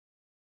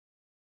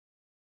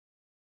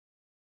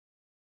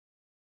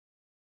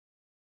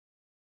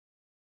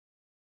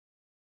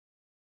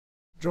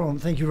John,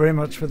 thank you very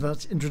much for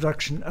that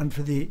introduction and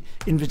for the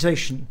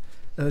invitation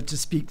to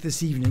speak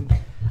this evening.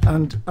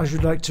 And I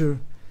should like to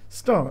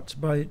start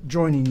by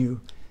joining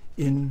you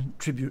in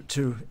tribute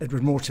to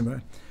Edward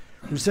Mortimer,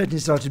 who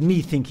certainly started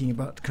me thinking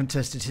about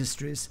contested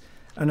histories,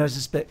 and I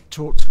suspect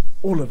taught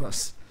all of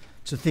us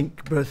to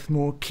think both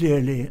more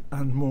clearly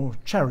and more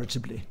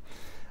charitably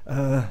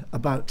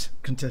about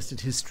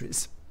contested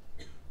histories.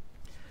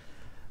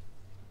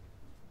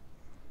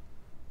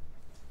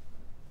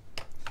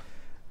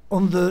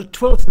 On the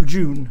 12th of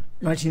June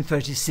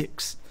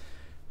 1936,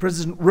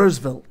 President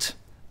Roosevelt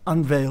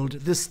unveiled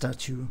this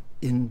statue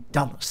in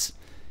Dallas.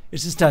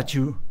 It's a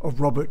statue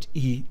of Robert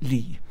E.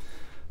 Lee,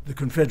 the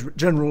Confederate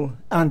general,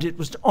 and it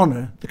was to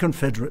honor the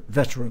Confederate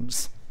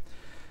veterans.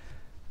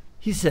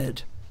 He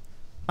said,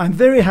 "I'm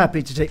very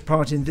happy to take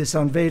part in this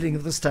unveiling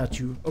of the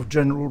statue of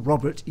General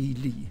Robert E.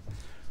 Lee.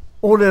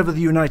 All over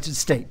the United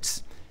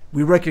States,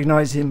 we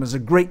recognize him as a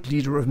great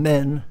leader of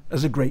men,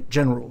 as a great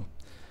general.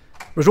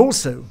 But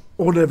also,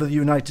 all over the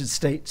United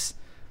States,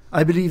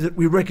 I believe that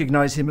we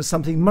recognize him as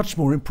something much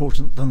more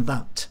important than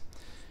that.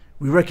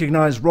 We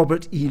recognize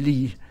Robert E.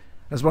 Lee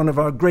as one of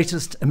our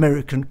greatest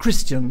American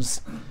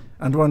Christians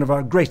and one of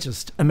our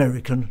greatest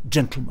American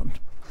gentlemen."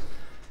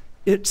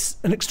 It's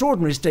an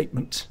extraordinary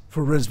statement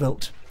for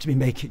Roosevelt to be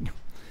making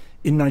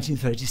in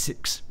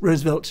 1936.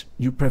 Roosevelt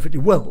knew perfectly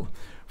well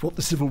what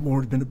the Civil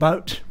War had been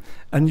about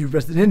and knew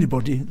better than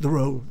anybody the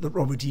role that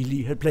Robert E.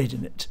 Lee had played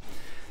in it.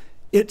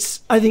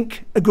 It's, I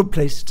think, a good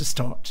place to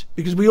start,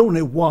 because we all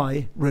know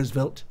why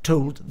Roosevelt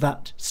told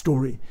that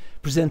story,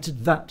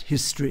 presented that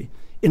history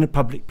in a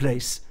public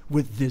place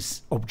with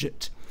this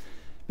object.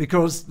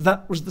 Because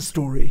that was the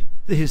story,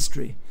 the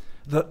history,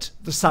 that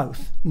the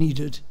South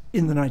needed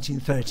in the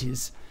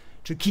 1930s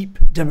to keep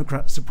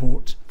Democrat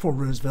support for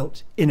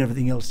Roosevelt in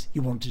everything else he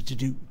wanted to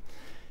do.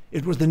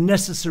 It was the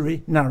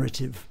necessary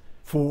narrative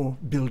for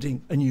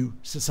building a new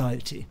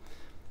society.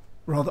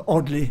 Rather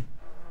oddly,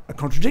 a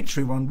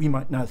contradictory one, we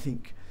might now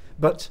think,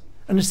 but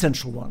an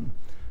essential one.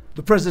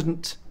 The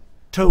president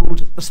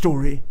told a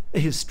story, a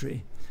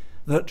history,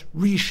 that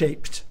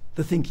reshaped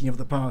the thinking of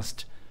the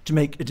past to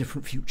make a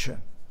different future.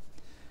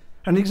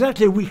 And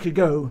exactly a week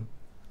ago,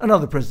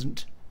 another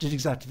president did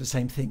exactly the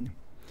same thing.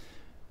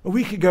 A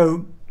week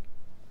ago,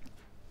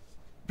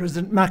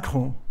 President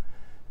Macron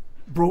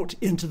brought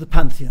into the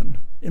Pantheon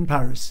in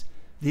Paris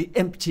the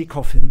empty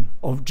coffin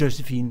of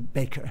Josephine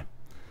Baker,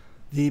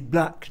 the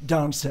black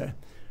dancer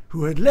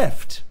who had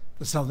left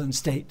the southern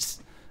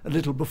states a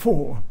little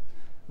before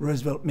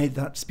Roosevelt made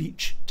that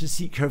speech to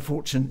seek her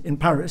fortune in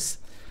Paris,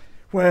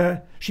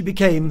 where she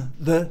became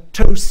the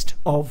toast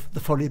of the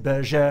Folies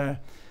Bergère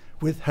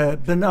with her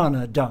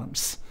banana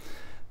dance,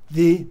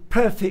 the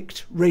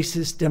perfect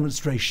racist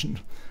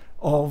demonstration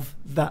of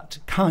that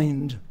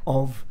kind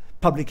of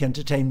public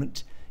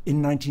entertainment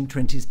in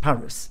 1920s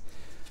Paris.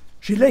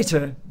 She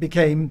later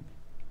became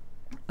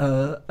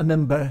a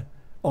member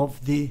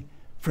of the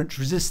French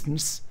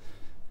resistance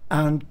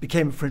and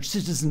became a French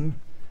citizen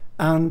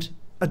and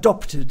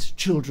adopted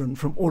children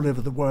from all over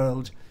the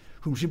world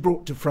whom she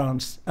brought to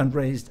France and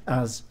raised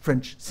as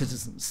French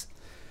citizens.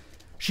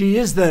 She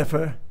is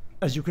therefore,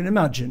 as you can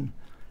imagine,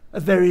 a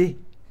very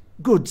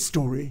good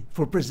story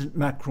for President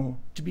Macron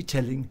to be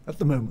telling at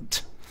the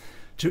moment,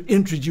 to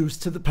introduce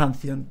to the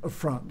Pantheon of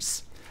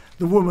France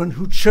the woman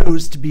who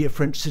chose to be a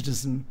French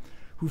citizen,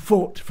 who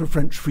fought for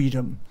French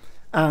freedom,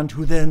 and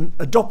who then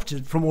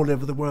adopted from all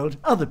over the world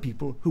other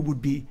people who would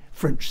be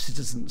French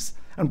citizens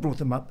and brought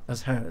them up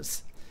as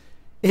hers.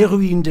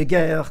 Héroïne de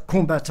guerre,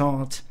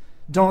 combattante,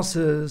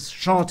 danseuse,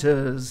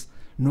 chanteuse,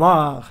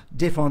 noire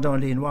défendant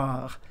les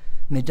noirs,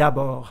 mais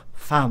d'abord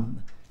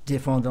femme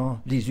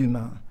défendant les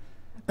humains,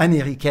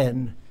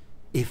 américaine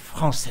et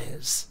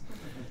française.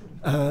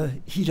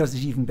 He does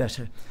it even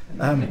better.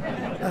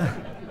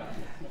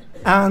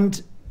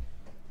 And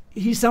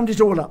he summed it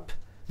all up,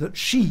 that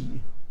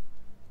she,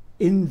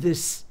 in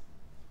this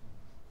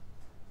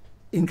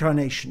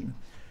incarnation,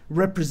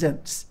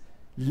 represents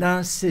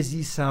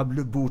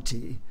l'insaisissable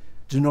beauté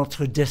de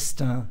notre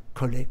destin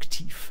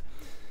collectif,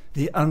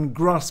 the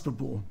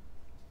ungraspable,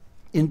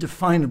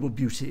 indefinable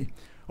beauty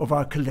of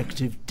our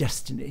collective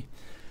destiny.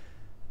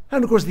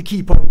 And of course the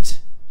key point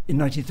in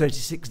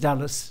 1936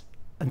 Dallas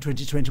and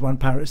 2021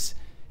 Paris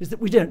is that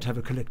we don't have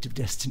a collective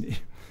destiny.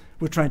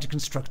 We're trying to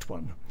construct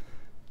one.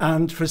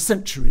 And for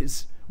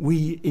centuries,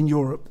 we in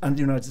Europe and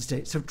the United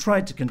States have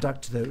tried to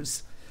conduct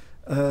those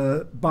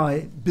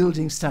by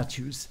building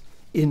statues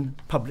in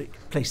public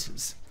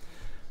places.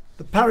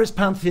 The Paris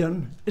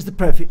Pantheon is the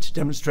perfect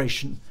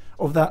demonstration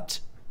of that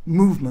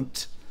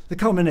movement, the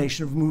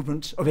culmination of a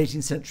movement of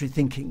 18th century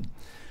thinking,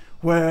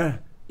 where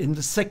in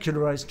the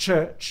secularized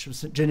church of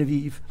St.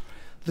 Genevieve,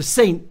 the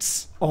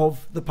saints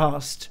of the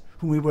past,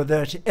 whom we were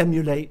there to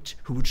emulate,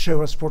 who would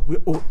show us what we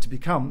ought to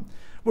become,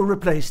 were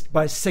replaced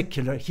by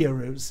secular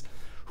heroes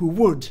who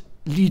would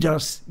lead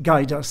us,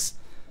 guide us,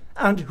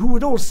 and who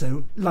would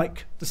also,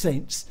 like the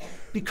saints,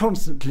 be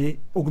constantly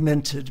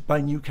augmented by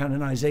new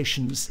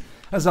canonizations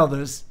as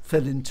others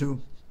fell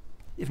into,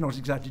 if not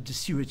exactly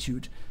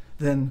desuetude,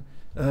 then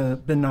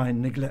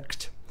benign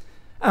neglect.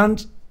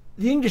 And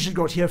the English had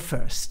got here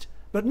first,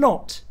 but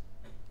not,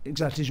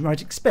 exactly as you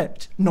might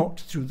expect, not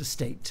through the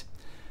state.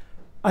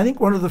 I think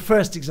one of the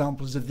first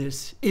examples of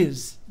this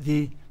is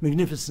the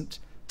magnificent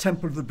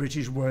Temple of the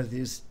British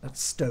Worthies at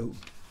Stowe.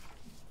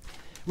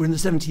 We're in the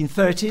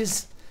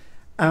 1730s,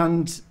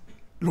 and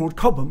Lord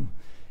Cobham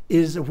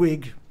is a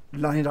Whig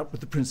lined up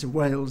with the Prince of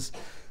Wales,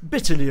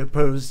 bitterly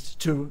opposed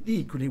to the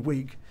equally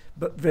Whig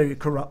but very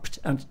corrupt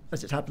and,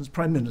 as it happens,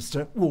 Prime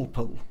Minister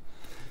Walpole.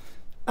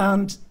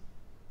 And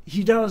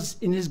he does,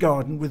 in his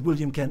garden with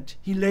William Kent,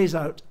 he lays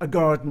out a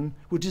garden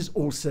which is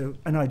also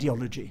an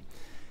ideology.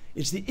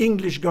 It's the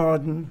English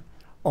garden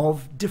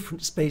of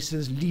different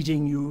spaces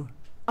leading you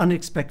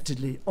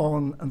unexpectedly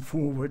on and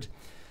forward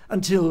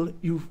until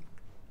you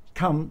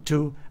come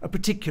to a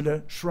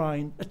particular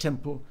shrine, a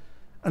temple,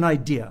 an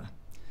idea.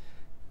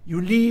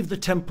 You leave the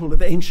temple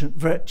of ancient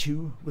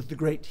virtue with the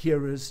great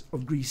heroes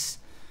of Greece,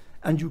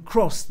 and you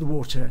cross the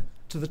water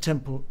to the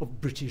temple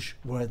of British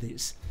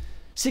worthies.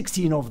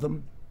 16 of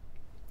them,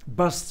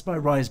 busts by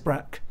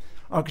Risebrook,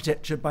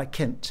 architecture by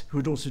Kent, who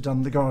had also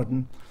done the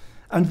garden.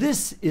 And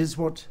this is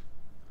what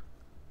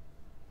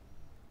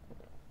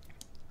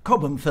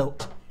Cobham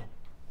felt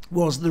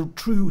was the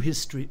true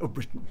history of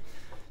Britain.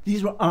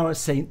 These were our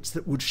saints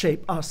that would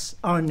shape us,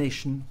 our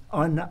nation,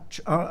 our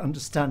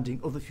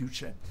understanding of the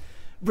future.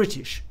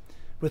 British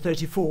were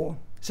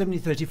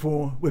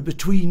 1734, we're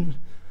between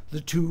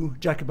the two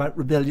Jacobite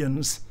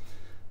rebellions,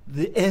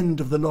 the end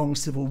of the long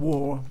Civil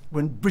War,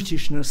 when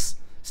Britishness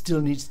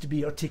still needs to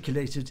be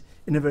articulated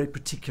in a very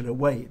particular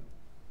way.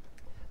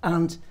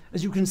 And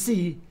as you can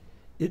see,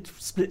 it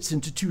splits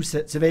into two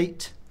sets of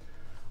 8.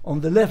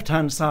 On the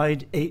left-hand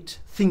side, 8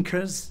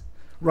 thinkers,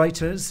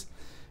 writers,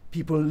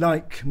 people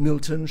like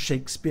Milton,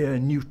 Shakespeare,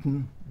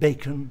 Newton,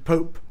 Bacon,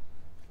 Pope.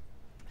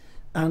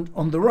 And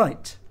on the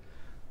right,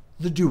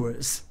 the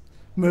doers,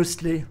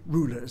 mostly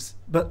rulers.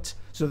 But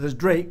so there's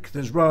Drake,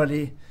 there's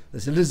Raleigh,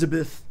 there's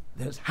Elizabeth,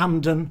 there's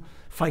Hampden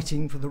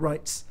fighting for the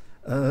rights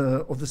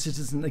of the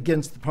citizen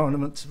against the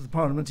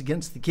Parliament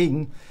against the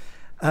King.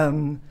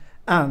 And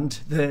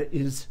there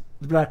is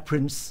the Black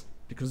Prince,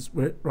 because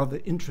we're rather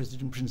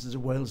interested in Princes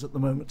of Wales at the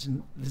moment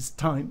in this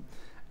time,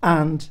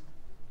 and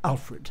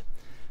Alfred.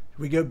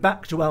 We go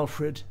back to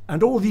Alfred,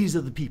 and all these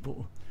are the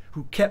people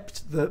who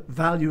kept the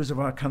values of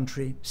our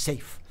country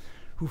safe,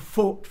 who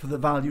fought for the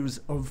values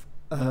of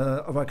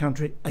our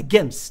country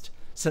against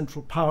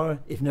central power,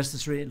 if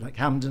necessary, like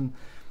Hampden,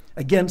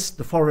 against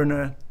the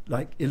foreigner,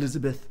 like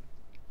Elizabeth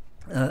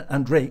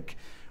and Drake,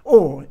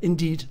 or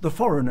indeed the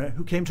foreigner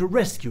who came to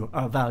rescue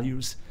our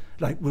values,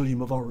 like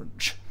William of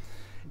Orange.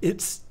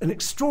 It's an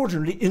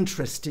extraordinarily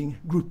interesting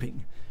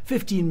grouping,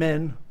 15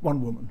 men,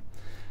 1 woman,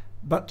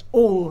 but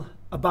all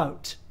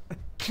about a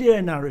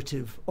clear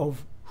narrative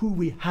of who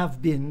we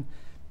have been,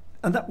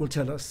 and that will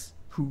tell us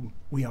who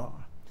we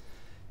are.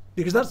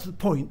 Because that's the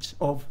point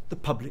of the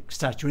public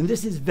statue, and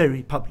this is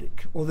very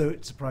public. Although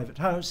it's a private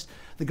house,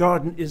 the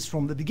garden is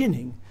from the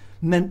beginning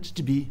meant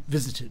to be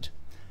visited.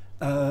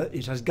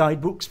 It has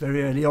guidebooks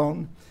very early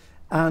on,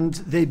 and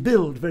they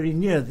build very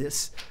near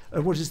this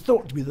what is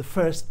thought to be the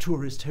first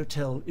tourist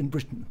hotel in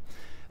Britain.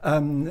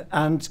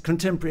 And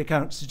contemporary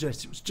accounts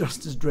suggest it was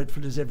just as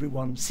dreadful as every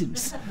one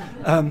since.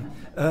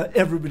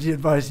 Everybody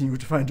advising you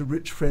to find a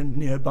rich friend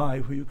nearby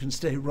where you can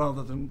stay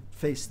rather than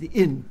face the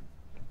inn.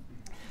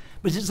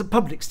 But it's a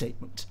public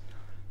statement.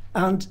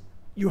 And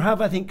you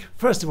have, I think,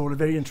 first of all, a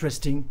very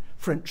interesting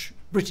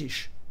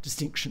French-British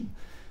distinction.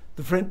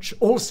 The French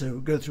also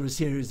go through a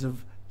series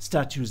of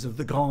statues of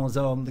the grands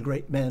hommes, the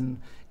great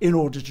men, in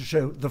order to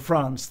show the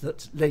France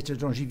that later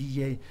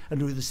Gennevilliers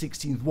and Louis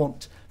XVI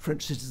want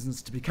French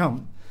citizens to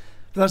become.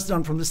 That's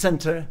done from the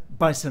centre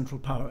by central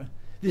power.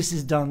 This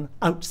is done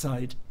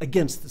outside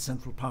against the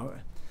central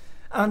power.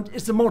 And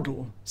it's a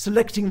model,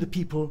 selecting the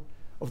people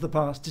of the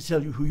past to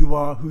tell you who you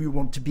are, who you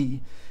want to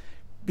be,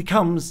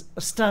 becomes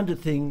a standard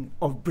thing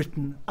of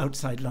Britain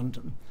outside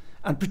London,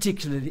 and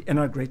particularly in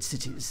our great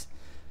cities.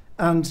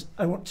 And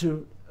I want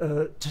to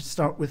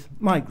start with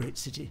my great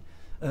city,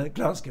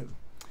 Glasgow.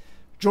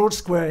 George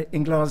Square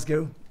in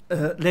Glasgow,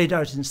 laid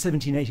out in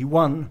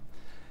 1781,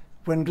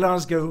 when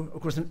Glasgow,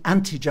 of course, an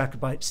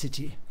anti-Jacobite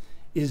city,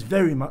 is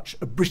very much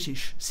a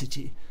British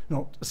city,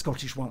 not a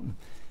Scottish one,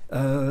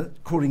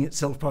 calling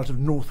itself part of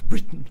North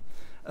Britain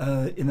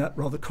in that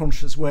rather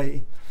conscious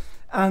way.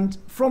 And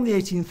from the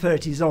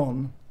 1830s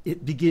on,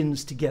 it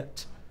begins to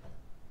get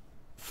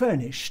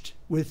furnished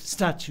with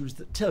statues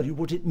that tell you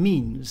what it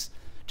means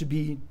to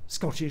be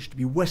Scottish, to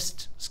be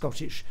West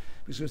Scottish,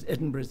 because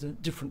Edinburgh is a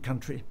different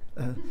country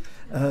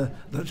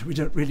that we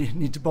don't really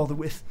need to bother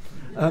with.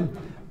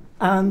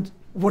 And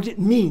what it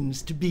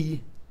means to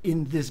be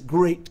in this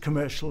great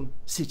commercial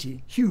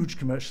city, huge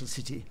commercial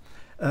city,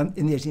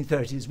 in the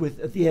 1830s, with,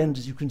 at the end,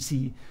 as you can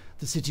see,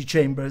 the city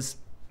chambers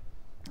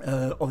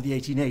of the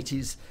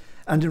 1880s,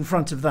 and in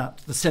front of that,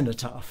 the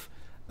cenotaph,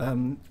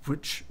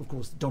 which, of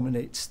course,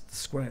 dominates the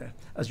square,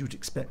 as you'd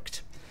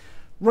expect.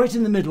 Right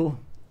in the middle,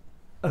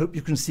 I hope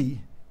you can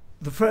see,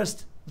 the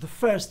first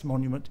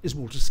monument is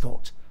Walter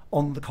Scott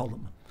on the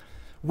column.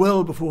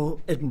 well before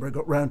Edinburgh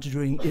got round to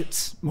doing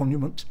its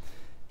monument.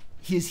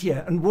 He is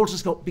here, and Walter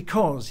Scott,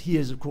 because he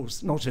is, of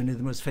course, not only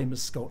the most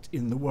famous Scot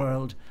in the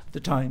world at the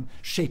time,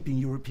 shaping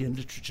European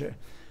literature,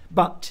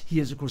 but he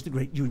is, of course, the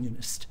great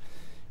unionist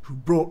who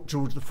brought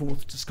George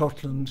IV to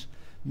Scotland,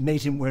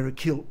 made him wear a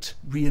kilt,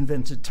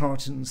 reinvented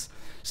tartans.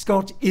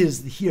 Scott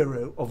is the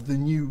hero of the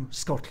new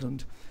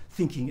Scotland,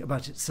 thinking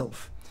about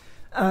itself.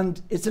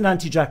 And it's an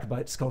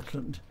anti-Jacobite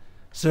Scotland.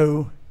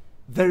 So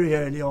very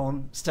early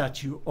on,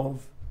 statue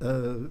of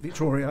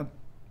Victoria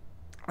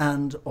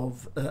and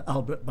of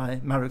Albert by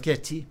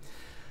Marocchetti.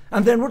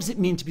 And then what does it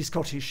mean to be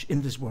Scottish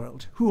in this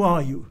world? Who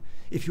are you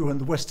if you're in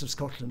the west of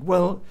Scotland?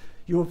 Well,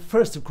 you're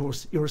first, of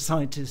course, you're a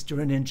scientist,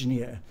 you're an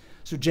engineer.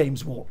 So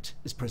James Watt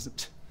is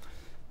present.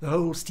 The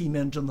whole steam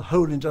engine, the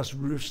whole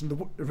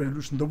industrial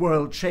revolution, the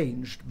world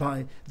changed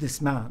by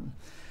this man.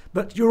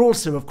 But you're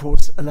also, of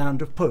course, a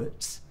land of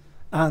poets.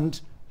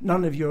 And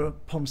none of your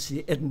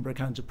Poncy, Edinburgh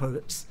kinds of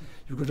poets.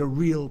 You've got a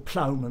real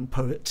ploughman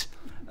poet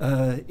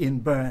in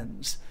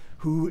Burns,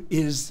 who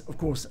is, of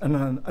course,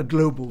 a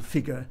global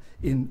figure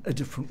in a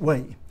different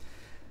way.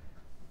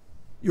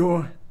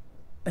 You're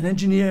an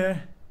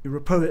engineer, you're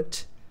a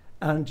poet,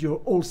 and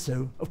you're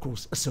also, of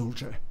course, a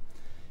soldier.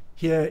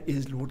 Here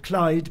is Lord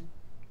Clyde,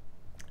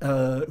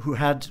 who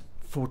had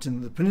fought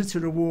in the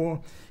Peninsular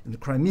War, in the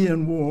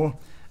Crimean War,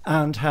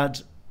 and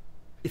had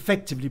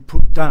effectively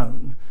put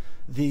down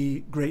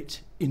the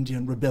Great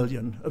Indian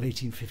Rebellion of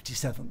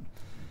 1857.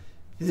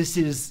 This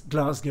is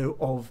Glasgow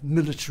of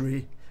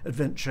military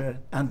adventure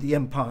and the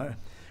empire,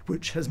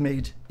 which has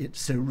made it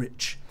so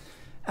rich.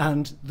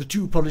 And the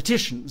two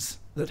politicians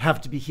that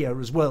have to be here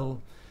as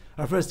well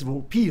are, first of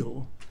all,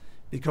 Peel,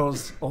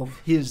 because of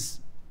his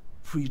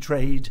free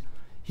trade,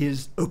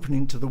 his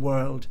opening to the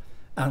world,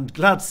 and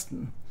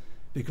Gladstone,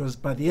 because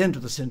by the end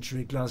of the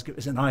century, Glasgow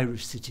is an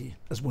Irish city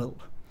as well.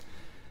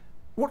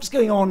 What's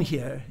going on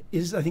here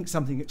is, I think,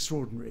 something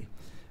extraordinary.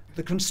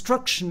 The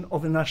construction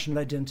of a national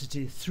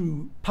identity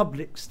through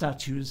public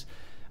statues,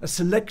 a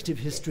selective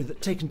history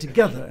that, taken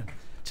together,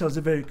 tells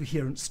a very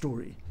coherent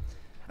story.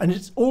 And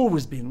it's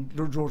always been,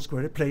 George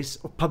Square, a place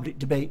of public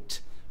debate,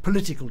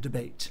 political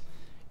debate.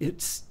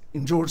 It's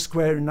in George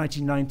Square in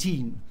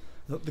 1919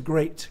 that the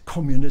great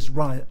communist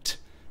riot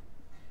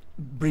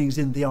brings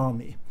in the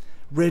army.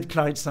 Red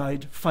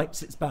Clydeside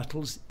fights its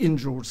battles in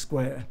George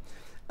Square.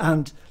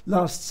 And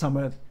last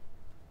summer,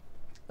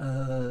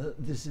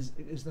 this is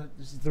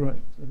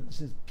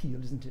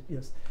Peel, isn't it?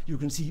 Yes. You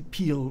can see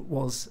Peel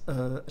was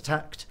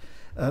attacked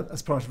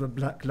as part of a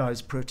Black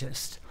Lives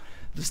protest.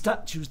 The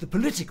statues, the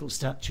political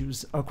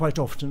statues, are quite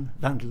often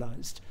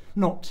vandalized,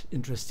 not,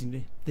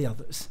 interestingly, the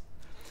others.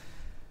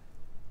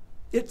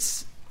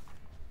 It's,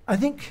 I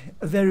think,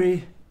 a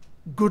very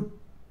good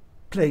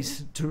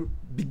place to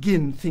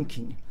begin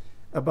thinking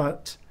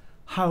about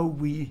how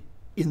we,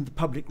 in the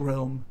public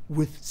realm,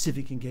 with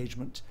civic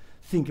engagement,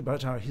 think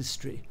about our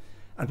history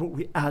and what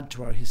we add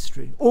to our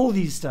history. All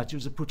these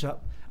statues are put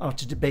up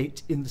after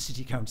debate in the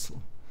City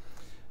Council,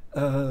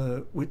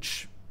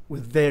 which,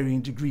 with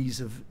varying degrees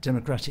of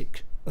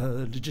democratic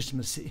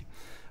legitimacy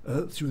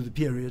through the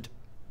period,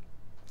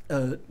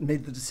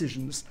 made the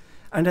decisions.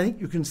 And I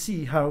think you can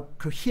see how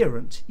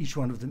coherent each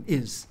one of them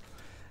is.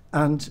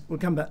 And we'll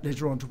come back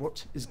later on to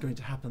what is going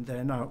to happen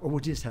there now, or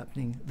what is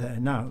happening there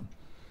now.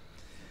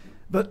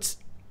 But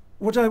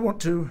what I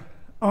want to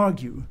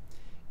argue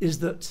is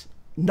that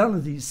none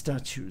of these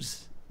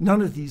statues,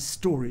 none of these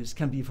stories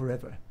can be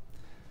forever,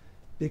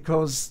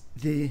 because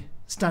the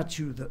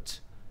statue that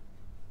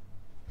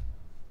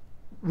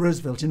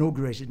Roosevelt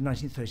inaugurated in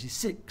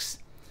 1936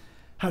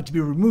 had to be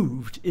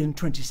removed in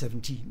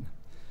 2017,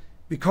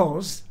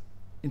 because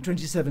in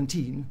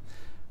 2017,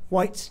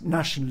 white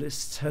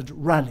nationalists had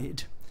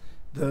rallied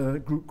the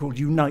group called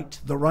Unite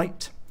the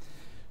Right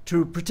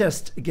to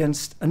protest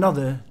against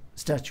another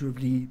statue of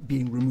Lee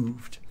being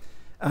removed.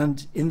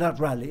 And in that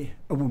rally,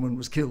 a woman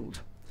was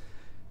killed.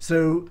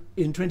 So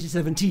in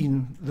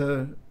 2017,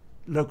 the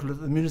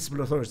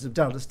municipal authorities of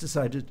Dallas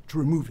decided to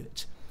remove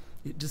it.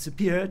 It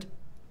disappeared,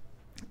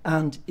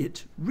 and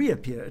it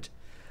reappeared.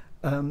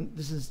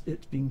 This is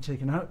it being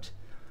taken out.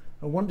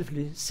 A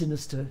wonderfully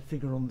sinister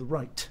figure on the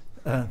right,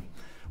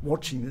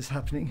 watching this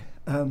happening.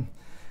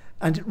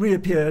 And it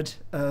reappeared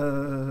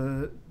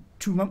 2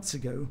 months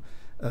ago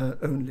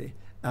only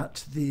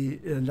at the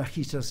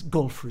Lajitas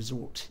Golf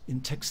Resort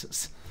in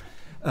Texas,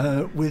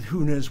 with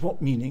who knows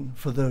what meaning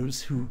for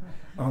those who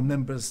are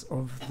members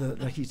of the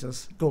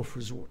Lajitas Golf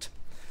Resort.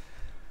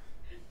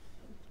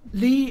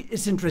 Lee,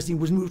 it's interesting,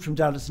 was moved from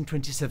Dallas in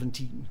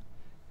 2017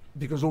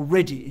 because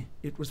already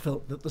it was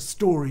felt that the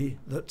story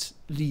that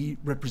Lee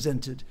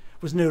represented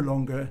was no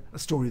longer a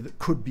story that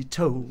could be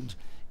told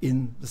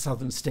in the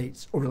southern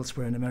states or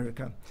elsewhere in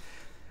America.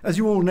 As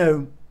you all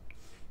know,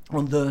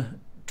 on the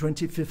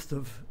 25th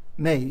of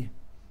May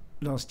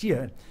last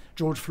year,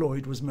 George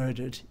Floyd was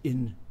murdered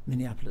in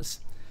Minneapolis.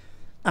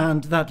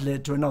 And that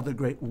led to another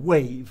great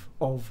wave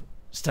of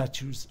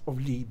statues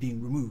of Lee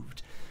being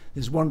removed.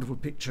 This wonderful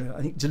picture,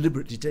 I think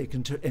deliberately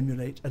taken to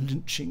emulate a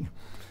lynching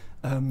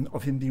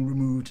of him being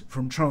removed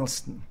from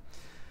Charleston.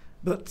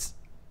 But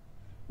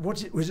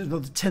what it was on the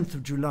 10th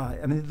of July.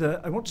 I mean,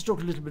 I want to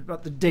talk a little bit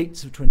about the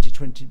dates of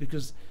 2020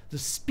 because the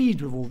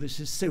speed of all this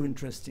is so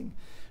interesting.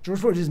 George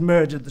Floyd is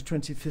murdered the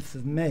 25th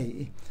of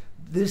May.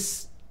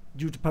 This,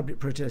 due to public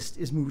protest,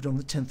 is moved on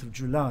the 10th of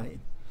July.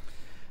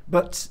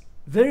 But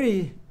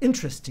very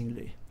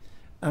interestingly,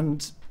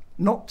 and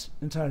not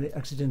entirely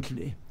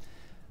accidentally,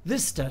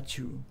 this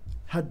statue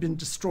had been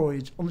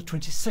destroyed on the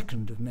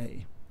 22nd of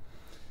May.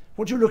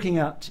 What you're looking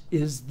at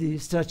is the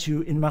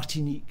statue in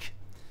Martinique,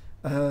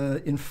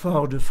 in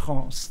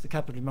Fort-de-France, the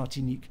capital of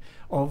Martinique,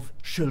 of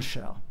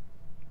Schœlcher.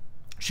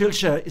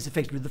 Schœlcher is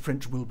effectively the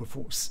French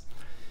Wilberforce.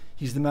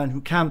 He's the man who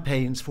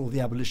campaigns for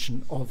the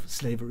abolition of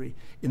slavery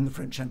in the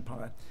French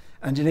Empire.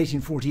 And in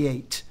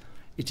 1848,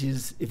 it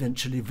is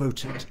eventually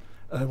voted.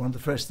 One of the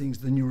first things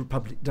the new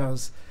republic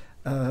does,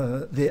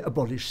 they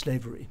abolish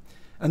slavery.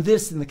 And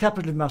this, in the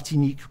capital of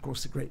Martinique, of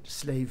course, a great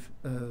slave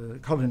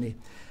colony,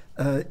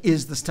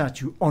 is the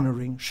statue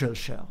honoring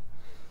Schœlcher.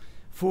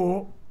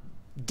 For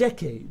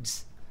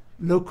decades,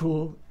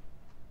 local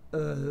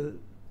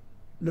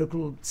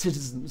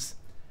citizens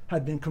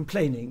had been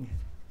complaining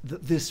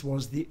that this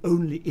was the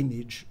only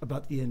image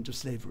about the end of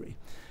slavery,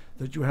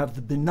 that you have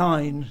the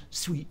benign,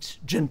 sweet,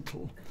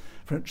 gentle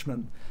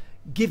Frenchman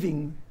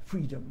giving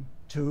freedom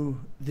to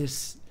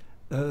this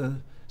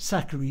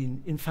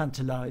saccharine,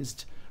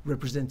 infantilized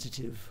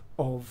representative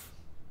of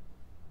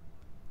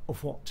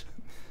what?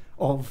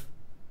 Of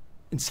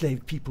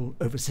enslaved people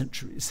over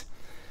centuries.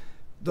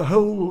 The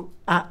whole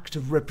act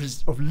of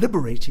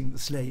liberating the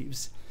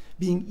slaves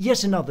being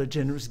yet another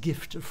generous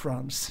gift of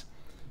France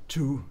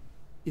to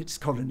its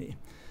colony.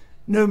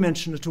 No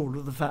mention at all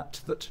of the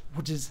fact that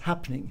what is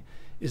happening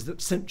is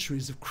that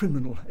centuries of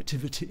criminal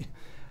activity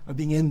are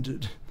being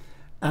ended,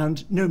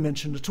 and no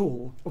mention at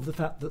all of the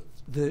fact that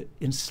the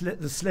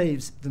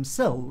slaves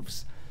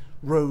themselves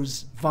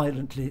rose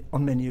violently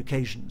on many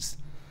occasions.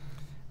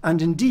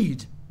 And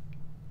indeed,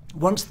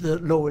 once the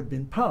law had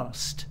been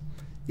passed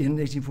in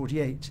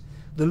 1848,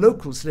 the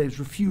local slaves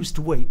refused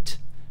to wait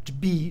to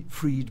be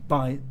freed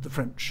by the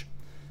French.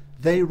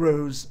 They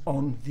rose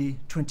on the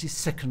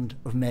 22nd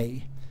of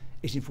May,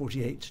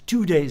 1848,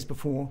 2 days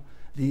before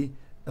the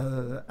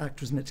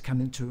act was meant to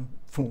come into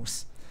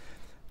force.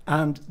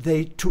 And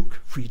they took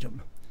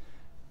freedom.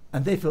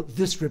 And they felt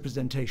this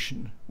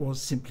representation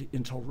was simply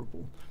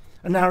intolerable.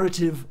 A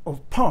narrative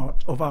of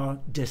part of our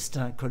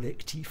destin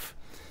collectif,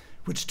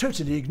 which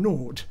totally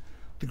ignored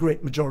the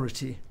great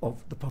majority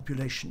of the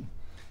population.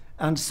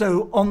 And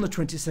so on the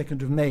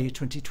 22nd of May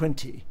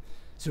 2020,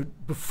 so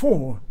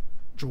before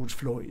George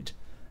Floyd,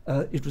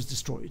 it was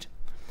destroyed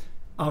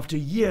after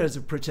years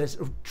of protest,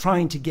 of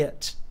trying to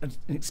get an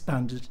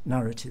expanded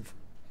narrative.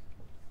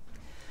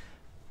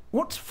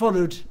 What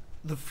followed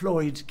the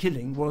Floyd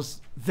killing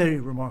was very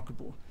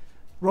remarkable.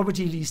 Robert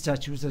E. Lee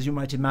statues, as you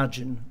might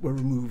imagine, were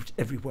removed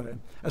everywhere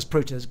as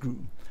protests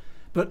grew.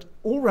 But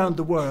all around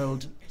the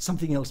world,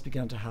 something else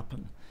began to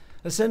happen.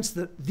 A sense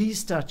that these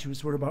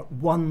statues were about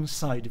one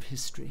side of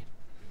history,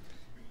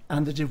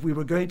 and that if we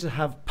were going to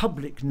have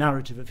public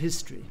narrative of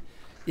history,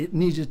 it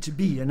needed to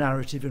be a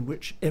narrative in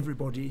which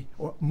everybody,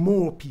 or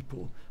more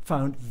people,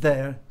 found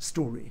their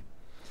story.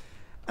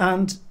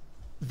 And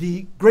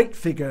the great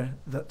figure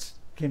that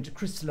came to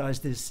crystallize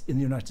this in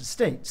the United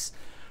States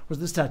was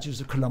the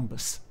statues of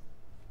Columbus.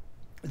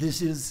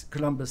 This is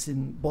Columbus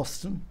in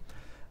Boston,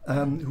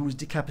 who was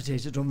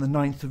decapitated on the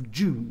 9th of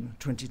June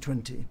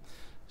 2020,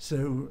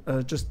 so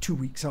just 2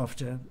 weeks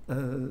after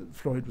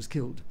Floyd was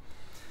killed.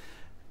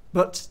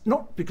 But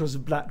not because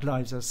of black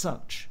lives as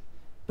such,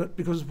 but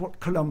because of what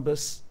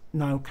Columbus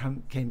now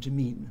came to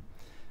mean.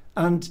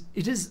 And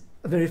it is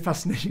a very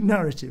fascinating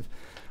narrative.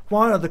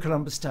 Why are the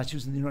Columbus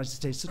statues in the United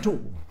States at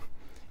all?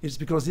 It's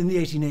because in the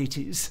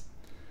 1880s,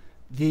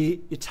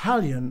 the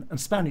Italian and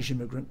Spanish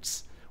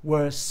immigrants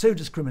were so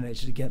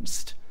discriminated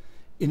against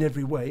in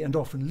every way and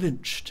often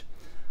lynched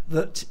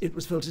that it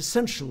was felt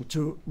essential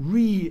to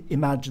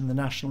reimagine the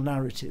national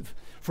narrative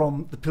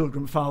from the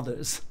Pilgrim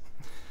Fathers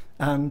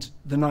and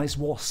the nice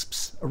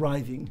wasps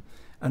arriving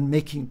and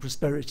making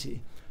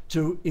prosperity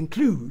to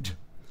include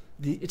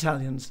the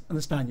Italians and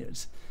the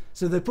Spaniards.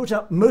 So they put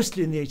up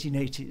mostly in the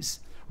 1880s,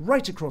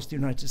 right across the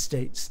United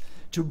States,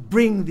 to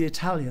bring the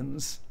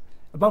Italians,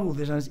 above all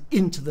the Italians,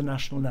 into the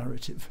national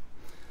narrative.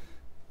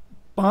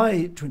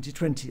 By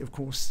 2020, of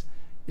course,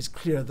 it's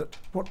clear that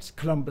what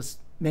Columbus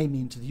may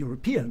mean to the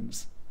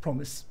Europeans,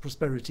 promise,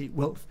 prosperity,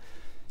 wealth,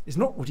 is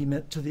not what he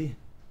meant to the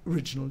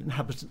original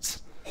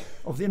inhabitants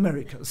of the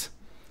Americas,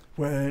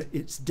 where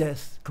it's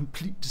death,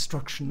 complete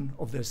destruction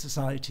of their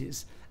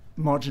societies,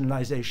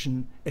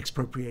 marginalization,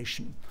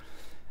 expropriation.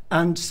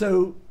 And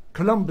so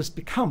Columbus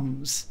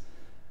becomes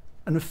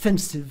an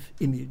offensive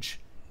image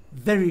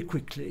very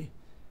quickly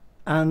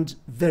and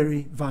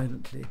very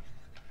violently.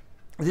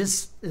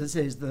 This, as I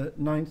say, is the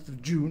 9th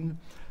of June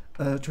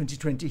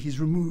 2020. He's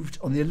removed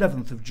on the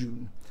 11th of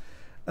June.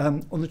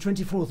 On the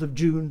 24th of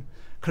June,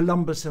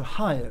 Columbus,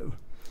 Ohio,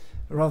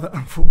 a rather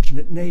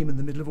unfortunate name in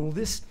the middle of all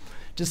this,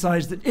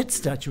 decides that its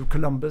statue of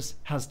Columbus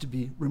has to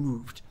be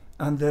removed.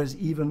 And there's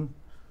even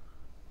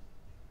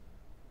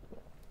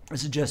a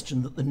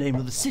suggestion that the name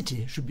of the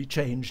city should be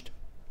changed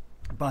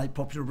by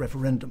popular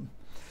referendum.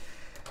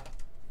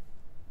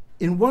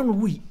 In 1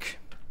 week,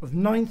 of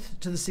 9th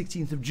to the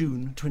 16th of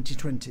June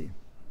 2020,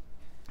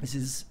 this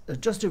is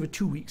just over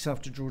 2 weeks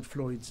after George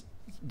Floyd's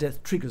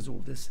death triggers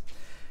all this,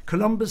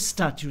 Columbus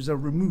statues are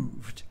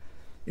removed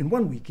in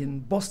 1 week in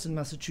Boston,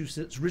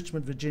 Massachusetts,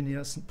 Richmond,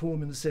 Virginia, St. Paul,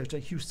 Minnesota,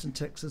 Houston,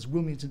 Texas,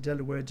 Wilmington,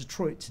 Delaware,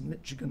 Detroit,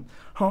 Michigan,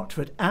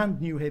 Hartford, and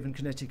New Haven,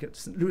 Connecticut,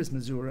 St. Louis,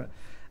 Missouri,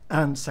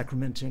 and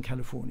Sacramento in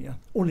California,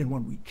 all in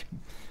 1 week.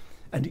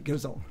 And it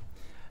goes on.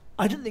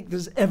 I don't think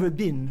there's ever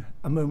been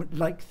a moment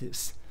like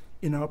this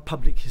in our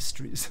public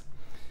histories,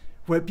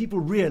 where people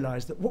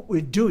realize that what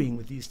we're doing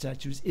with these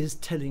statues is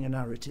telling a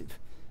narrative,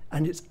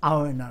 and it's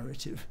our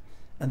narrative,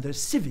 and they're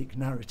civic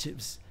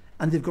narratives,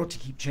 and they've got to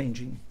keep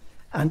changing,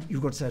 and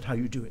you've got to decide how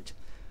you do it.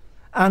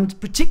 And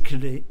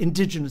particularly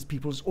indigenous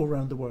peoples all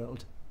around the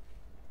world.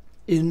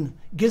 In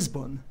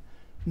Gisborne,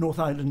 North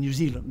Island, New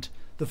Zealand,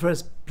 the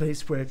first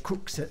place where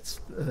Cook sets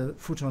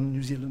foot on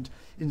New Zealand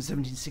in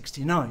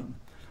 1769,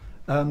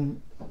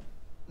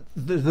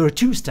 there are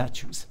 2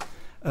 statues.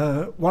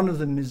 One of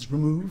them is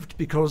removed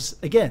because,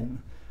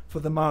 again, for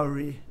the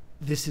Maori,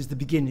 this is the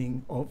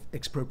beginning of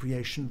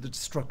expropriation, the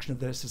destruction of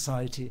their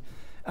society,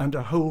 and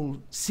a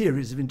whole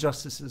series of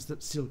injustices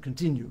that still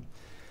continue.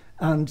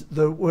 And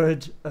the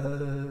word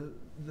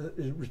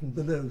written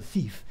below,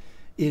 thief,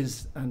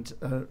 is, and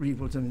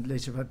Reeve will tell me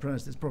later if I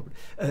pronounce this properly,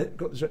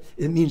 got this right,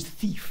 it means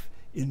thief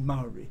in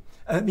Maori.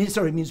 It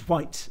means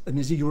white, it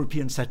means a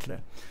European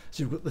settler.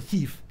 So you've got the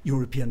thief,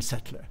 European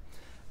settler.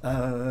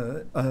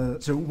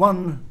 So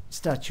one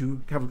statue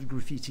covered with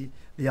graffiti,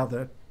 the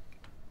other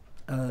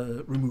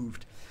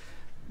removed.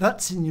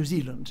 That's in New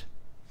Zealand.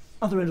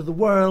 Other end of the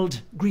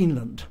world,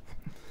 Greenland.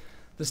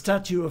 The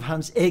statue of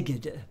Hans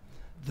Egede,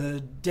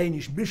 the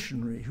Danish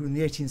missionary who in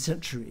the 18th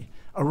century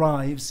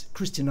arrives,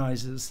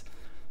 Christianizes,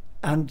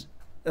 and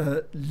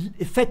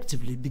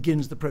effectively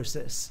begins the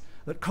process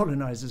that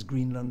colonizes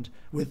Greenland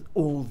with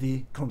all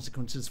the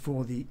consequences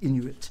for the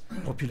Inuit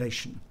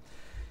population.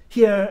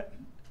 Here,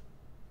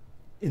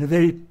 in a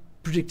very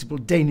predictable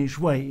Danish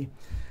way,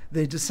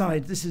 they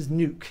decide this is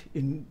Nuuk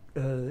in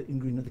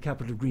Greenland, the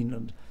capital of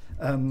Greenland,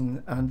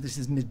 and this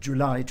is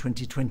mid-July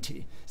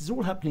 2020. This is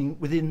all happening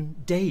within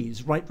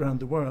days right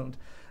around the world.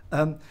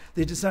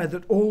 They decide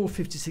that all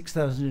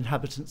 56,000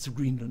 inhabitants of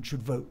Greenland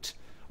should vote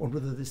on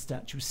whether this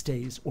statue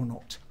stays or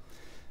not.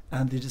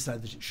 And they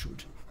decide that it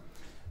should,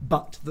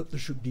 but that there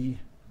should be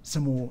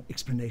some more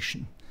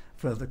explanation,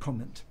 further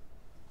comment.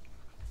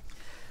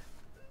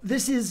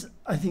 This is,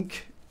 I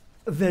think,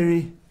 a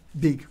very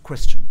big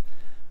question.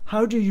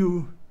 How do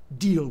you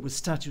deal with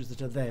statues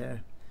that are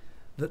there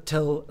that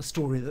tell a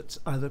story that's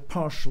either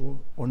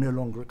partial or no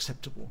longer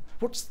acceptable?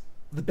 What's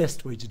the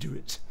best way to do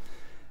it?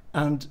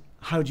 And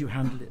how do you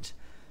handle it?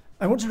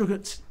 I want to look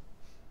at,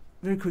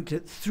 very quickly,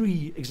 at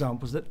 3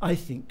 examples that I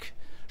think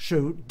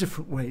show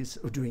different ways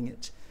of doing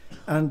it.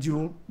 And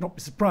you'll not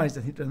be surprised,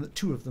 I think, that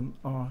 2 of them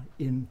are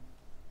in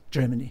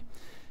Germany,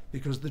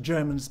 because the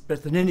Germans,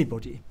 better than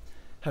anybody,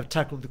 have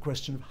tackled the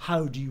question of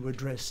how do you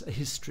address a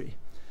history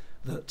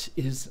that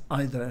is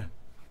either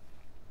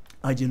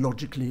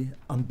ideologically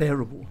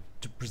unbearable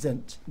to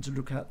present and to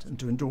look at and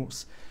to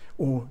endorse,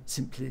 or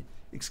simply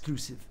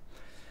exclusive.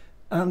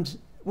 And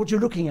what you're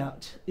looking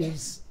at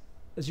is,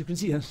 as you can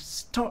see, a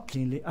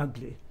startlingly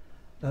ugly,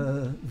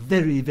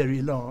 very,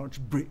 very large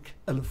brick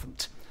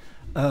elephant,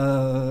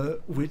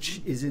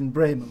 which is in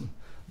Bremen,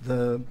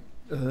 the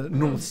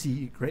North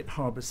Sea great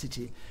harbour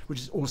city, which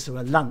is also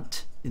a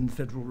Land in the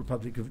Federal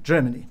Republic of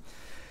Germany.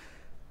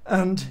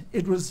 And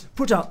it was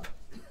put up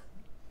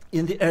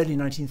in the early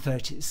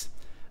 1930s.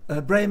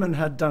 Bremen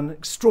had done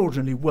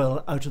extraordinarily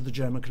well out of the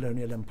German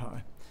colonial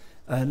empire.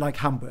 Like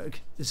Hamburg,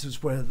 this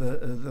was where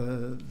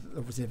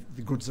obviously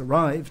the goods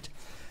arrived,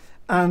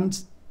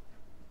 and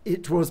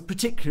it was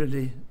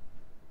particularly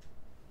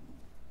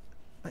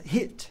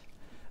hit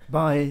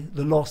by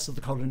the loss of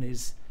the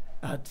colonies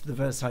at the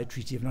Versailles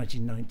Treaty of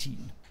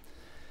 1919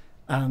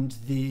 and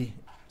the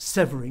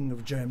severing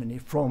of Germany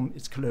from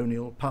its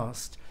colonial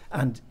past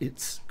and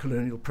its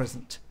colonial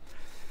present.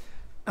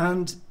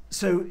 And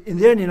so in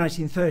the early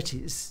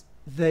 1930s,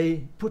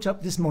 they put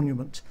up this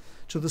monument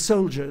to the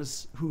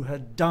soldiers who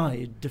had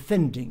died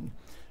defending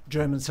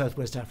German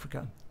Southwest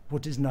Africa,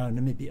 what is now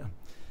Namibia,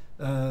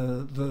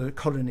 the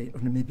colony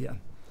of Namibia.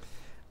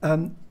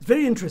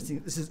 Very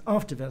interesting, this is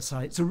after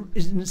Versailles. So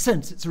in a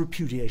sense, it's a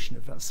repudiation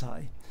of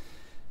Versailles,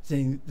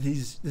 saying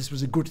this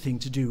was a good thing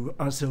to do,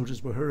 our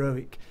soldiers were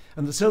heroic.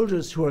 And the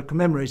soldiers who are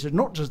commemorated,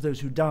 not just those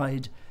who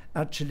died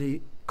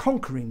actually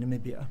conquering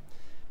Namibia,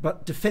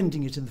 but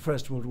defending it in the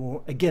First World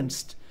War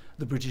against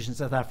the British and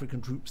South African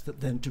troops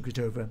that then took it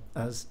over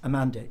as a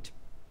mandate.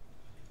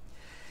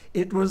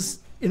 It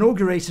was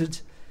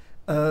inaugurated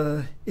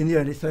in the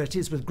early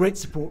 30s with great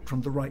support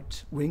from the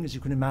right wing, as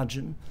you can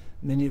imagine.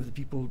 Many of the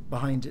people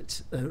behind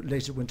it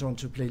later went on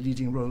to play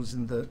leading roles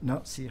in the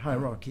Nazi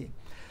hierarchy.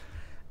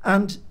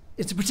 And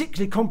it's a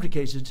particularly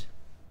complicated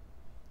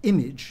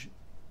image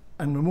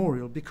and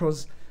memorial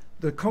because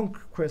the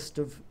conquest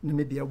of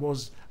Namibia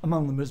was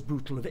among the most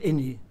brutal of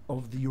any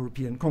of the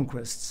European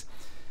conquests,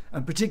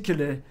 and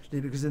particularly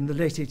because in the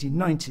late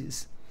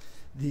 1890s,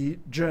 the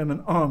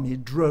German army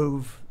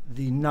drove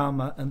the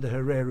Nama and the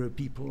Herero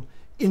people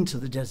into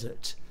the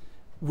desert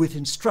with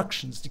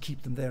instructions to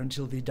keep them there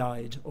until they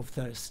died of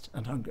thirst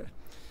and hunger.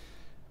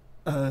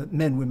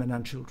 Men, women,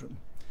 and children.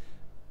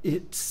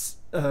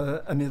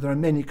 I mean, there are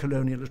many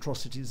colonial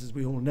atrocities, as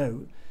we all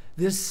know.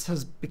 This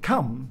has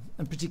become,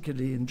 and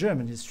particularly in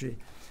German history,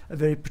 a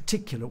very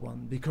particular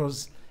one,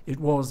 because it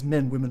was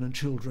men, women, and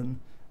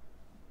children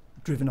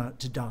driven out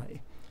to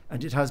die,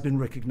 and it has been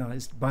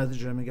recognized by the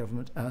German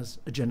government as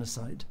a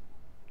genocide.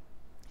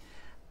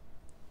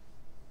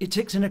 It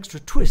takes an extra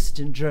twist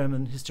in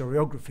German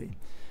historiography,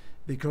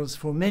 because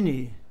for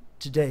many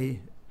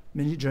today,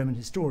 many German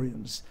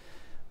historians,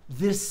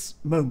 this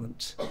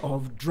moment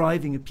of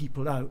driving a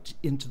people out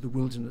into the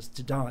wilderness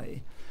to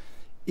die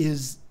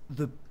is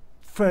the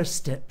first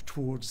step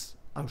towards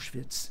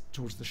Auschwitz,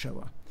 towards the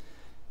Shoah.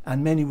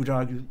 And many would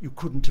argue that you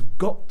couldn't have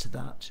got to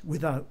that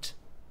without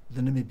the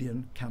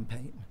Namibian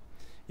campaign.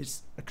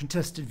 It's a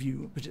contested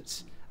view, but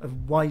it's a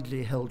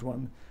widely held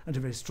one and a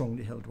very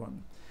strongly held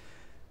one.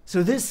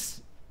 So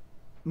this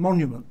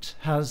monument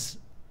has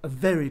a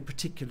very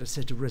particular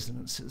set of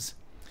resonances.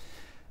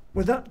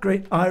 With that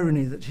great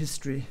irony that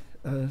history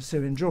so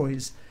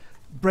enjoys,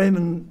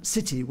 Bremen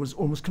city was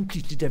almost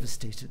completely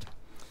devastated.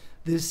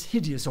 This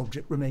hideous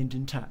object remained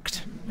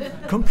intact,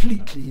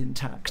 completely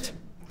intact.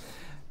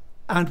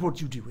 And what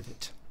do you do with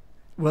it?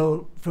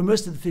 Well, for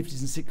most of the 50s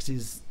and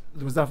 60s,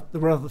 there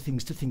were other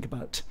things to think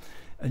about,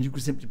 and you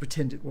could simply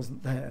pretend it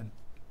wasn't there.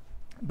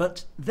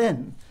 But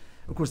then,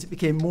 of course, it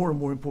became more and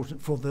more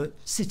important for the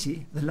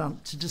city, the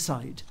Land, to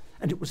decide,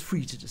 and it was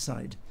free to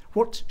decide.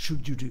 What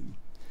should you do?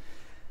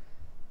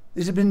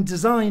 It had been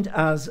designed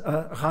as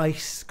a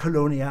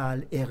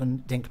Reichskolonial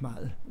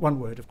Ehrendenkmal, one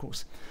word, of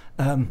course,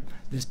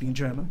 this being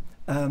German,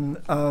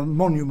 a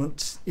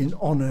monument in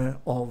honor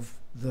of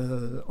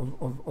the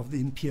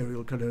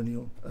imperial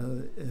colonial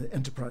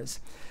enterprise.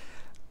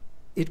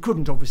 It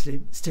couldn't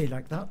obviously stay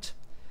like that.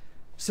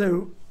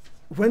 So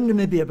when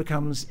Namibia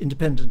becomes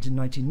independent in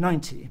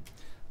 1990,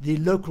 the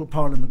local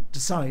parliament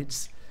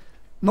decides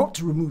not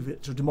to remove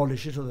it or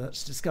demolish it, or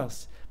that's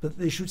discussed, but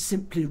they should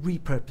simply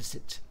repurpose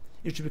it.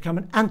 It should become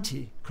an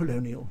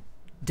anti-colonial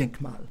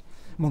Denkmal,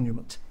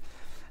 monument.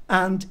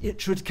 And it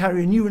should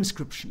carry a new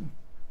inscription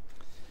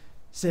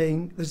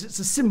saying that it's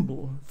a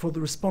symbol for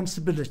the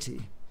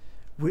responsibility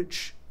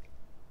which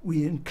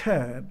we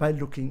incur by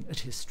looking at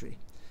history.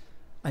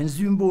 Ein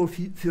Symbol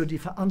für die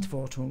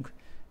Verantwortung,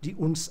 die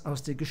uns aus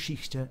der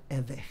Geschichte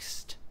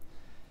erwächst.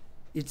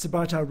 It's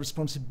about our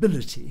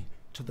responsibility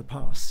to the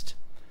past,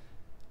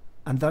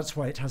 and that's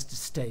why it has to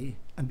stay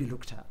and be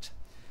looked at.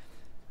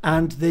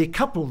 And they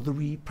couple the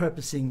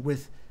repurposing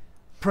with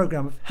a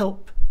program of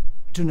help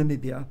to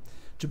Namibia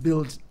to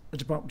build a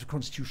Department of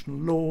Constitutional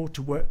Law,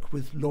 to work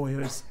with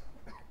lawyers,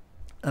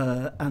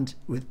 and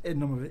with a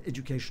number of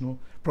educational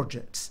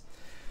projects.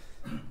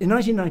 In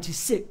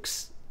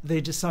 1996, they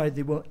decide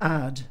they will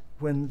add,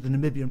 when the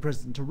Namibian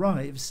president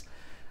arrives,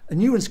 a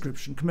new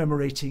inscription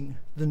commemorating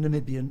the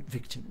Namibian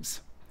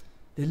victims.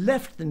 They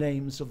left the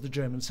names of the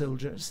German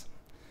soldiers,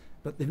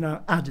 but they've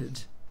now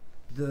added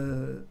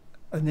an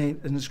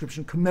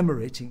inscription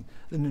commemorating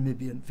the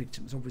Namibian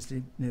victims,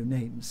 obviously no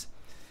names.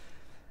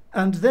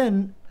 And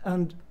then,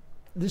 and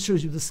this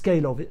shows you the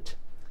scale of it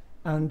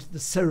and the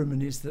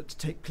ceremonies that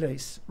take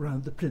place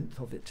around the plinth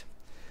of it.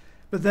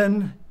 But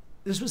then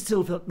this was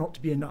still felt not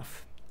to be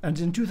enough. And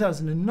in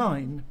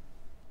 2009,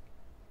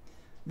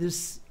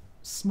 this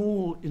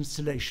small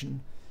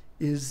installation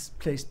is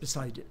placed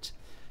beside it,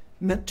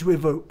 meant to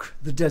evoke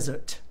the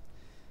desert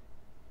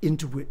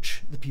into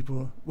which the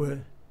people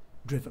were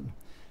driven,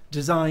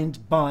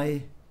 designed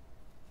by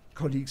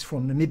colleagues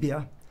from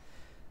Namibia.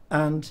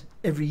 And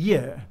every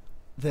year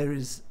there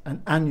is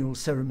an annual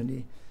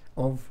ceremony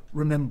of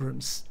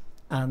remembrance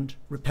and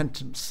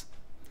repentance.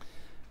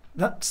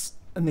 That's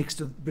a mix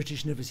that the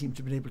British never seem to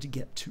have been able to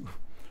get to.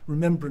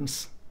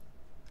 Remembrance,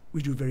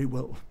 we do very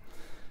well,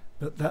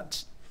 but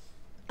that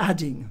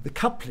adding the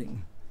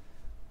coupling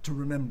to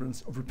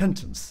remembrance of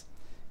repentance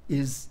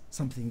is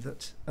something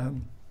that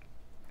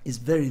is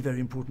very, very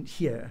important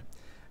here,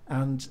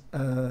 and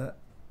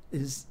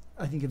is,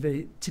 I think, a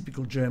very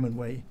typical German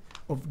way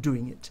of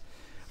doing it.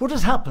 What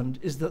has happened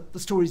is that the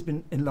story's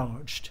been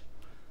enlarged.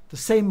 The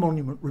same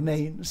monument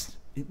remains,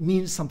 it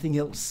means something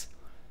else,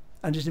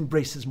 and it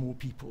embraces more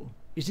people.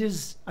 It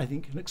is, I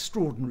think, an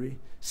extraordinary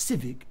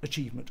civic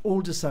achievement, all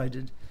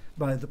decided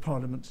by the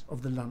Parliament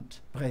of the Land,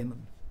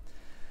 Bremen.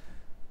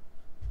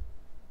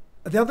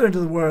 At the other end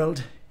of the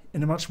world,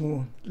 in a much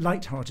more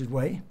light-hearted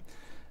way,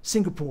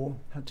 Singapore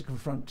had to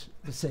confront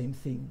the same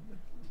thing.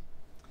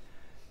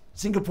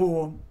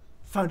 Singapore,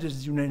 founded,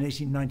 as you know, in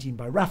 1819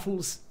 by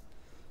Raffles.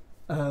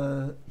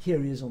 Here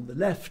he is on the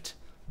left,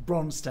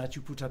 bronze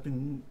statue put up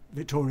in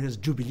Victoria's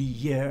Jubilee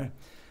year,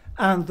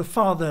 and the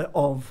father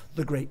of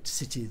the great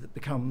city that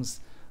becomes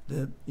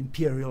the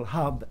imperial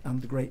hub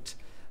and the great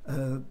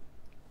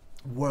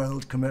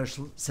world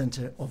commercial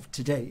centre of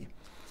today.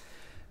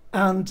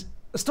 And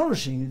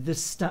astonishingly,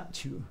 this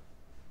statue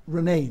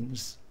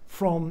remains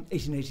from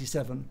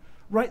 1887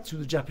 right through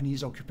the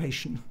Japanese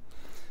occupation.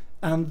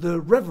 And the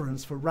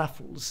reverence for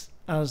Raffles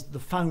as the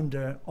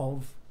founder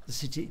of the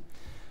city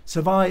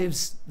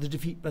survives the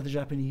defeat by the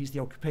Japanese, the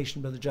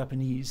occupation by the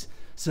Japanese,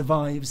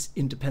 survives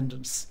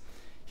independence.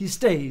 He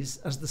stays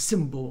as the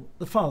symbol,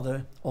 the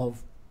father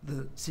of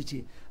the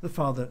city, the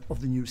father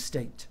of the new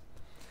state.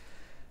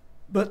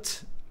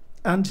 But,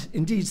 and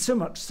indeed so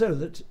much so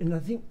that, I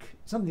think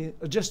something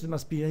suggests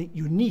must be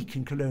unique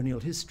in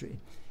colonial history,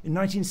 in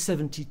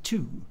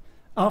 1972,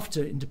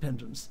 after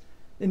independence,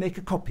 they make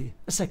a copy,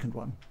 a second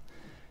one,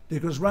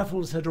 because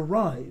Raffles had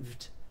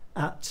arrived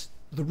at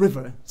the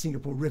river,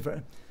 Singapore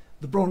River.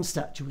 The bronze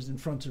statue was in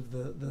front of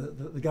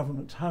the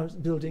government house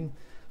building.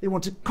 They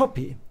want a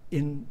copy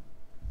in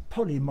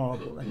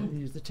polymarble, I think they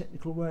use the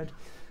technical word,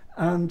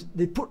 and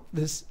they put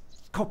this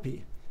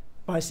copy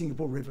by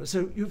Singapore River.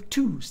 So you have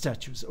two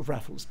statues of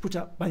Raffles put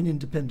up by an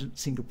independent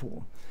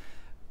Singapore.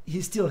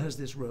 He still has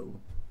this role.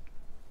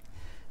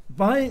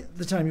 By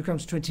the time you come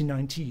to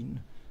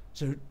 2019,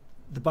 so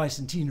the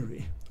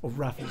bicentenary of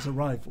Raffles'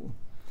 arrival,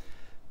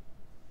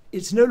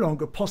 it's no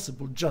longer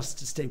possible just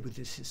to stay with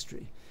this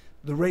history.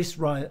 The race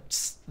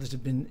riots that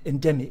have been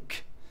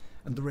endemic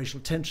and the racial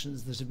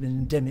tensions that have been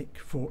endemic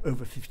for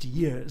over 50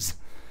 years,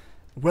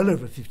 well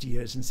over 50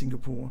 years in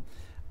Singapore,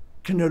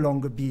 can no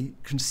longer be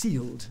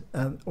concealed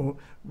or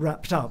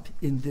wrapped up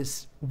in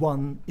this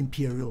one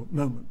imperial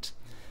moment.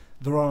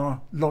 There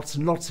are lots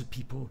and lots of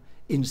people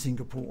in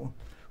Singapore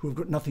who have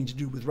got nothing to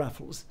do with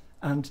Raffles,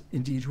 and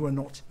indeed who are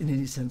not in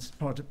any sense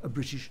part of a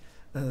British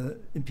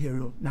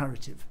imperial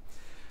narrative.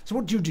 So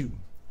what do?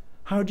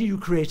 How do you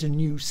create a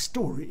new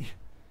story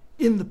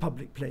in the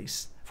public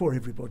place for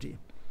everybody?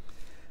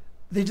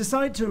 They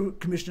decide to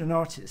commission an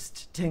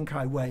artist, Teng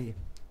Kai Wei,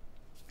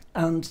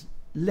 and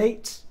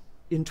late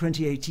in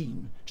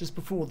 2018, just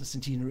before the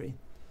centenary,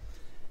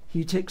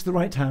 he takes the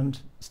right-hand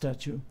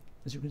statue,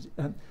 as you can see,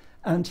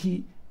 and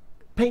he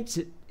paints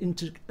it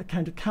into a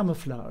kind of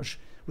camouflage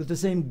with the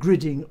same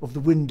gridding of the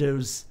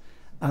windows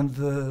and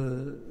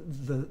the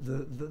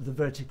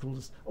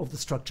verticals of the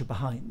structure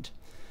behind,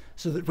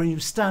 so that when you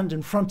stand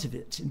in front of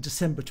it in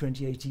December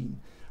 2018,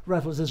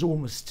 Raffles has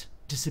almost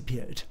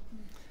disappeared.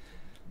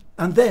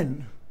 And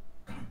then,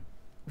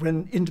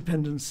 when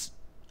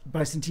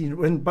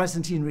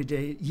Bicentenary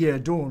Day year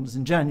dawns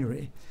in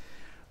January,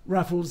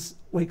 Raffles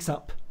wakes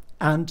up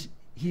and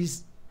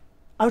he's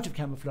out of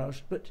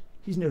camouflage, but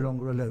he's no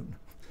longer alone.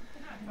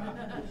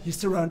 He's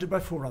surrounded by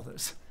 4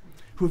 others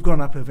who have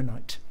gone up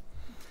overnight.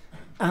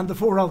 And the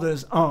 4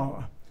 others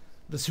are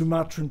the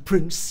Sumatran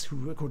prince,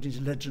 who, according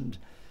to legend,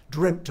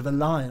 dreamt of a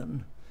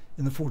lion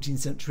in the 14th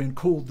century and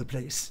called the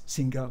place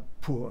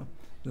Singapore,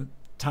 the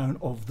town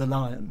of the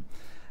lion,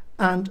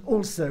 and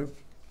also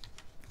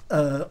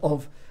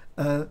of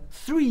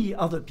 3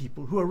 other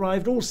people who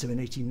arrived also in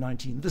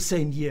 1819, the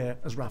same year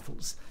as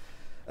Raffles.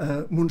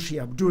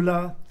 Munshi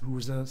Abdullah, who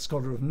was a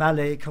scholar of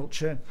Malay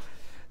culture,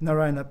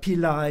 Narayana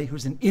Pillai,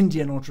 who's an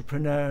Indian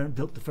entrepreneur,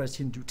 built the first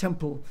Hindu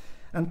temple,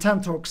 and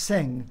Tan Tock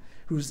Seng,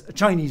 who's a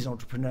Chinese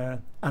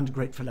entrepreneur and a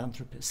great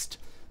philanthropist.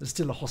 There's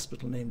still a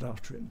hospital named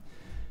after him.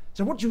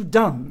 So what you've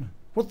done,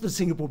 what the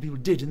Singapore people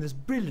did in this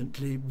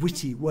brilliantly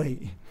witty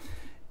way,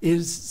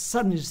 is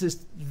suddenly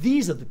just,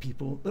 these are the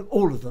people that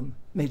all of them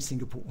made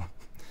Singapore.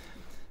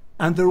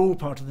 And they're all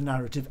part of the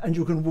narrative, and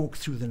you can walk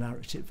through the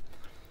narrative.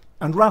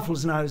 And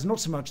Raffles now is not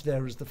so much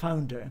there as the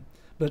founder,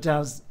 but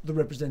as the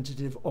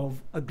representative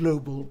of a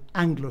global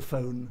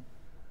Anglophone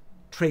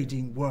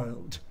trading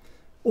world.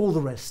 All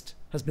the rest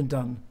has been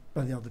done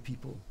by the other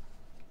people.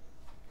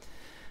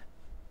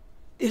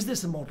 Is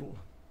this a model?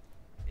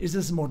 Is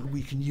this a model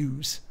we can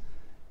use?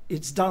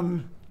 It's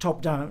done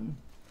top down,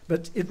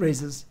 but it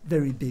raises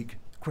very big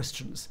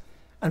questions,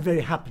 and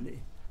very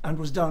happily, and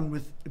was done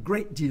with a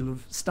great deal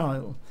of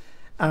style,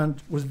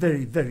 and was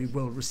very, very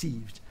well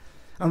received.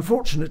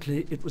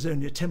 Unfortunately, it was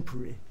only a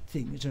temporary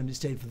thing. It only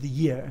stayed for the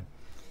year,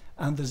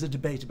 and there's a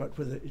debate about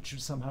whether it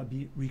should somehow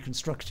be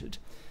reconstructed.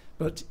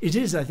 But it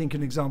is, I think,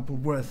 an example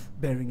worth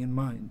bearing in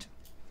mind.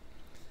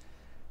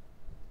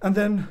 And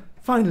then,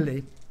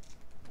 finally,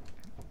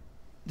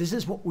 this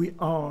is what we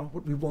are,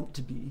 what we want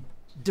to be,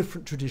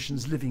 different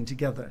traditions living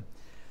together.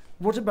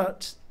 What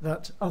about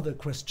that other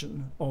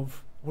question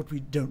of what we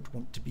don't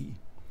want to be,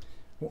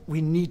 what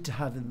we need to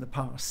have in the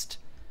past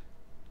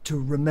to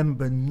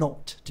remember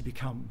not to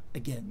become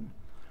again?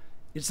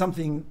 It's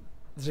something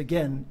that,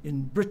 again,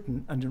 in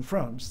Britain and in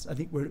France, I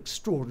think we're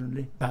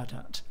extraordinarily bad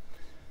at.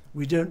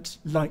 We don't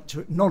like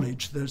to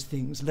acknowledge those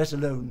things, let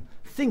alone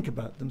think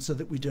about them, so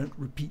that we don't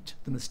repeat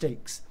the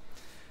mistakes.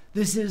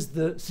 This is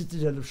the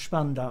citadel of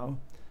Spandau,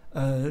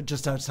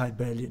 just outside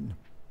Berlin.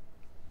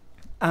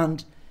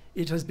 And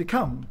it has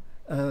become,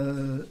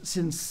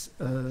 since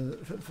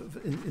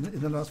in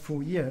the last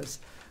 4 years,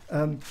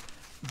 a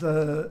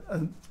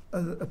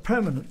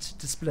permanent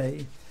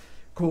display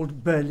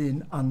called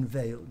Berlin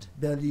Unveiled,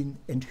 Berlin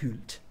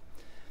Enthüllt.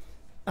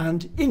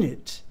 And in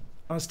it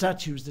are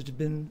statues that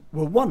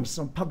were once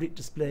on public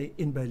display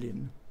in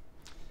Berlin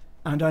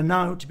and are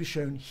now to be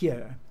shown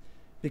here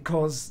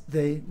because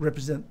they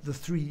represent the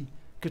three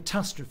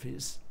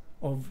catastrophes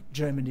of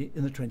Germany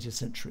in the 20th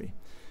century.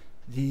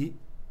 The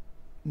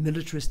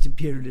militarist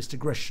imperialist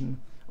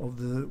aggression of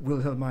the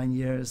Wilhelmine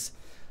years,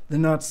 the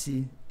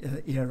Nazi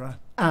era,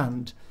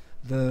 and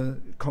the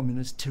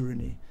communist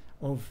tyranny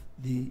of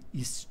the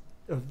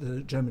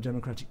German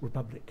Democratic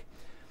Republic.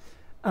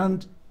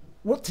 And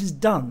what is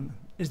done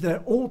is they're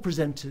all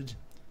presented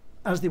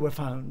as they were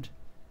found,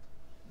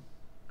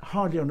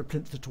 hardly on a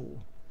plinth at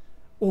all,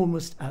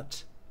 almost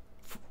at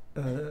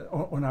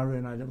on our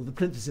own eye level. The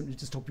plinth is simply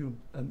to stop you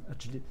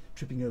actually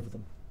tripping over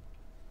them.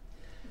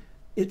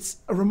 It's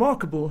a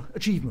remarkable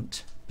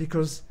achievement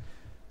because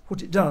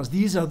what it does,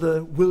 these are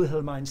the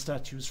Wilhelmine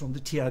statues from the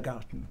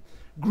Tiergarten,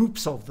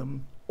 groups of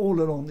them all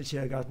along the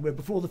Tiergarten, where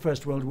before the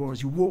First World War,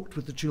 as you walked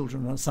with the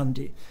children on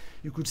Sunday,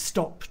 you could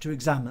stop to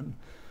examine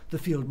the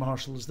field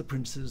marshals, the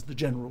princes, the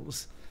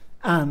generals,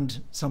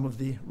 and some of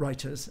the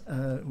writers,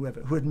 who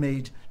had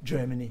made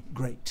Germany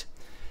great.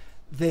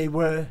 They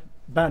were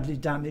badly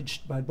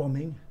damaged by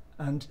bombing,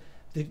 and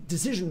the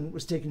decision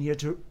was taken here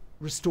to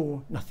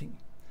restore nothing.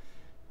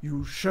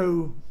 You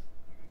show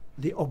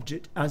the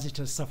object as it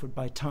has suffered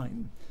by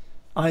time,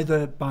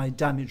 either by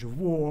damage of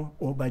war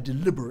or by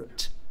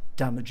deliberate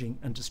damaging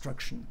and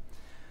destruction.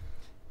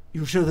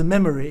 You show the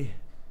memory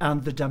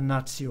and the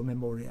damnatio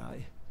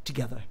memoriae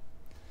together,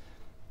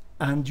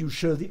 and you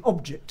show the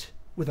object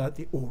without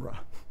the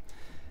aura.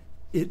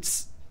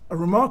 It's a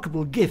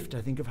remarkable gift,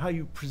 I think, of how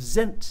you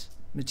present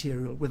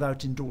material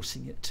without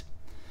endorsing it.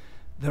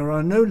 There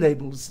are no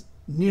labels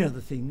near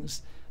the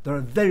things. There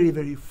are very,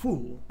 very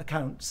full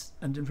accounts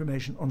and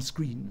information on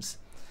screens.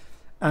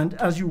 And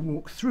as you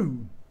walk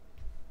through,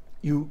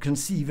 you can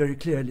see very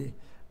clearly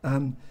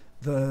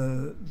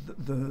where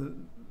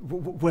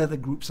the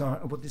groups are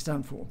and what they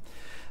stand for.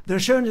 They're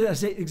shown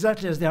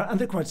exactly as they are, and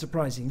they're quite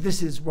surprising.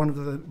 This is one of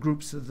the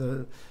groups of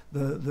the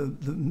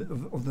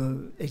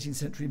 18th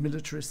century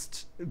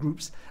militarist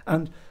groups,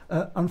 and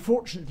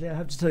unfortunately, I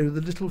have to tell you,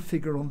 the little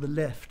figure on the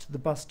left, the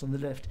bust on the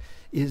left,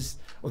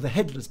 or the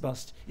headless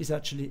bust, is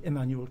actually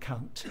Immanuel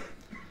Kant.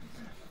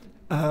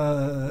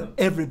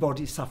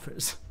 Everybody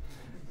suffers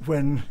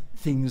when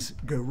things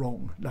go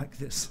wrong like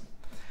this.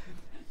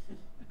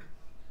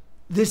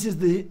 This is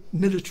the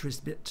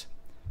militarist bit.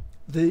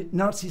 The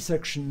Nazi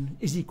section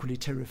is equally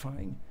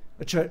terrifying.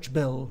 A church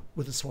bell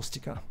with a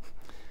swastika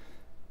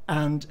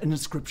and an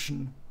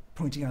inscription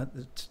pointing out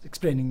that,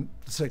 explaining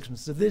the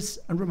circumstances of this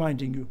and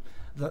reminding you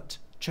that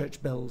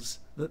church bells,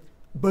 that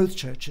both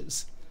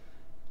churches,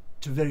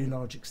 to a very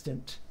large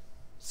extent,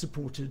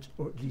 supported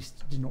or at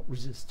least did not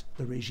resist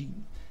the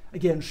regime.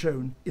 Again,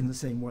 shown in the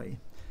same way.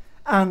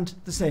 And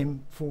the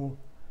same for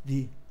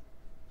the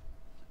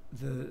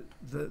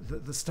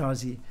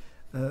Stasi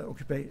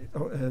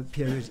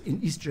period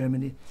in East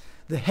Germany,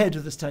 the head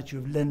of the statue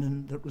of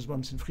Lenin that was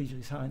once in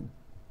Friedrichshain.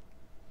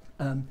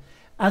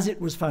 As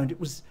it was found, it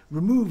was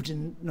removed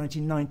in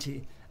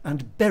 1990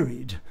 and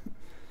buried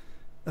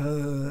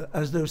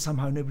as though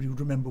somehow nobody would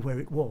remember where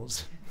it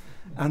was,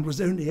 and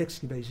was only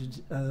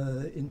excavated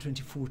in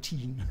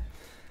 2014.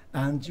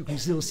 And you can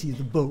still see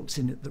the bolts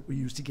in it that were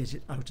used to get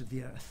it out of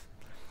the earth.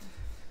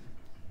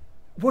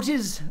 What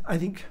is, I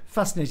think,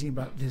 fascinating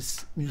about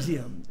this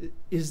museum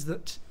is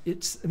that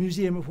it's a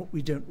museum of what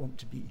we don't want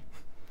to be.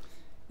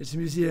 It's a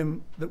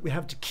museum that we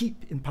have to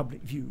keep in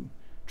public view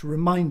to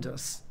remind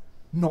us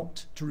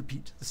not to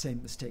repeat the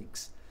same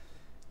mistakes.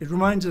 It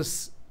reminds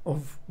us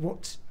of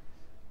what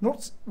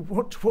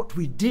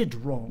we did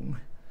wrong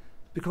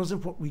because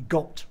of what we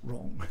got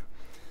wrong.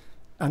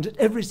 And at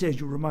every stage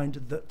you're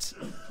reminded that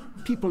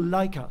people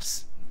like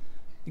us,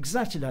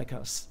 exactly like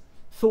us,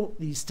 thought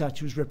these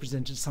statues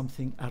represented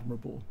something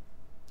admirable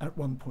at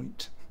one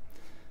point,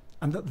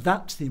 and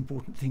that's the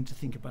important thing to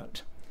think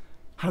about.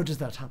 How does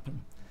that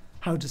happen?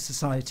 How do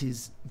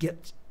societies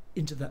get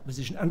into that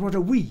position, and what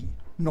are we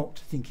not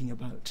thinking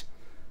about?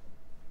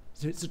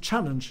 So it's a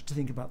challenge to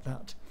think about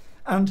that.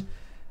 And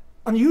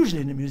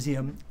unusually in a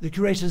museum, the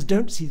curators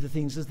don't see the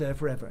things as there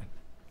forever.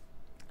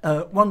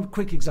 One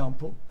quick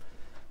example,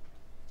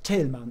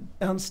 Thälmann,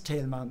 Ernst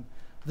Thälmann,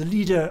 the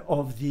leader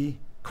of the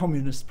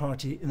Communist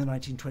Party in the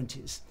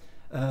 1920s,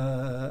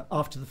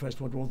 after the First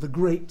World War, the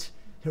great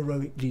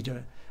heroic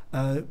leader,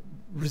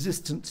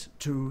 resistant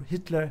to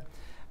Hitler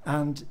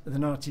and the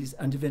Nazis,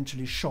 and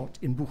eventually shot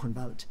in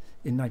Buchenwald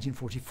in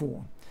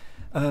 1944.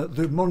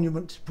 The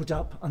monument put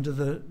up under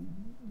the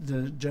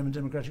German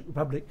Democratic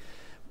Republic,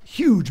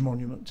 huge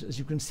monument, as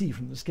you can see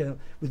from the scale,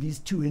 with these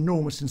two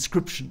enormous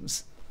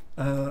inscriptions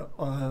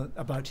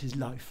about his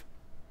life.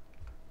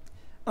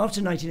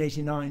 After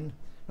 1989,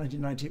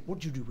 1990, what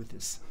do you do with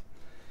this?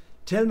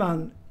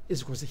 Thälmann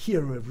is, of course, a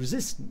hero of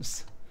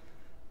resistance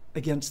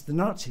against the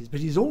Nazis, but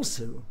he's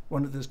also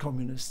one of those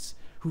communists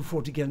who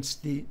fought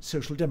against the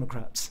Social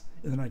Democrats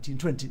in the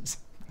 1920s,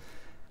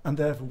 and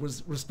therefore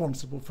was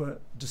responsible for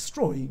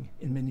destroying,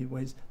 in many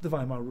ways, the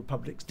Weimar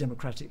Republic's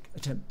democratic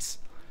attempts.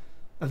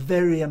 A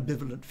very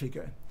ambivalent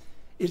figure.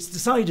 It's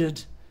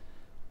decided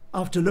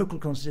after local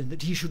consultation,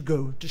 that he should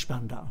go to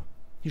Spandau.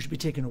 He should be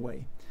taken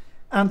away.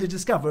 And they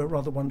discover,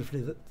 rather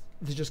wonderfully, that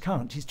they just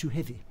can't. He's too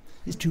heavy.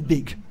 He's too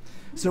big.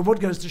 So what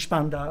goes to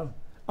Spandau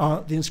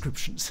are the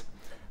inscriptions.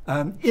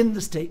 In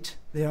the state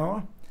they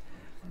are.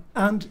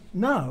 And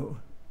now,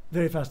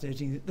 very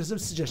fascinating, there's a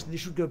suggestion they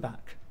should go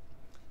back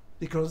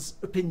because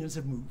opinions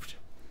have moved.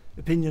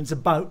 Opinions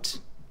about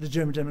the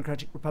German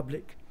Democratic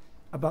Republic,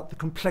 about the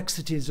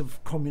complexities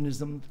of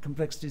communism, the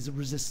complexities of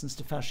resistance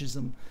to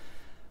fascism,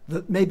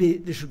 that maybe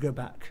they should go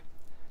back.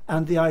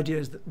 And the idea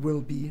is that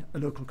will be a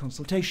local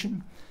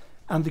consultation,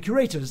 and the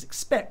curators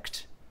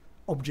expect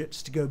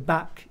objects to go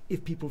back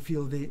if people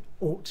feel they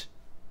ought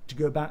to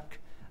go back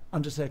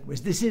under certain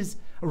ways. This is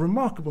a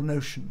remarkable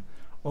notion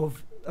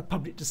of a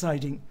public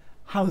deciding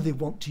how they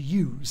want to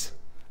use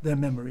their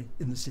memory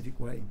in the civic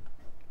way.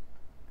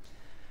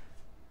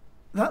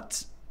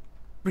 That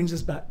brings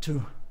us back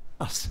to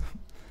us,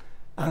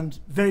 and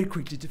very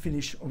quickly to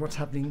finish on what's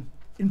happening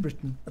in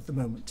Britain at the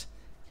moment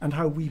and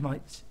how we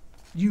might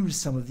use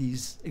some of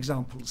these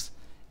examples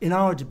in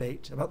our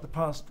debate about the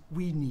past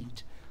we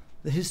need,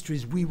 the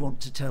histories we want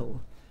to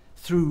tell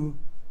through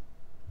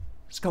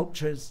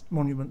sculptures,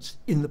 monuments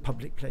in the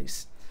public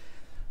place.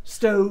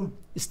 Stowe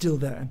is still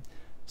there.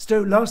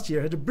 Stowe last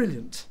year had a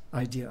brilliant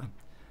idea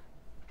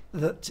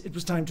that it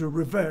was time to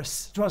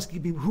reverse, to ask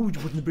people who would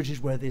you put in the British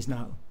Worthies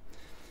now.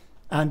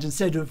 And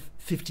instead of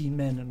 15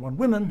 men and 1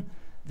 woman,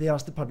 they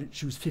asked the public to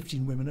choose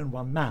 15 women and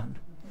 1 man.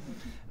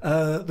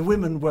 The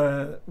women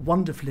were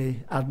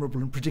wonderfully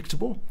admirable and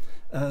predictable.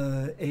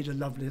 Ada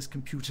Lovelace,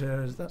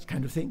 computers, that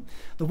kind of thing.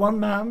 The 1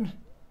 man,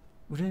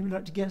 would anyone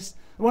like to guess?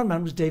 The 1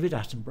 man was David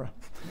Attenborough,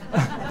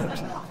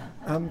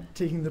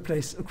 taking the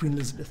place of Queen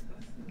Elizabeth.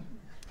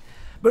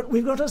 But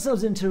we've got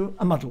ourselves into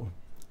a muddle,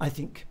 I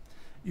think.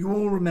 You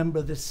all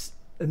remember this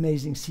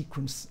amazing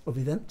sequence of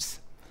events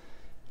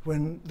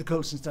when the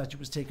Colston statue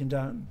was taken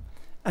down.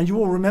 And you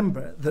all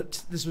remember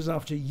that this was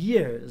after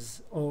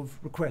years of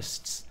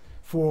requests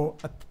for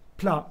a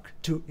plaque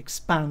to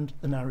expand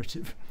the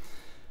narrative,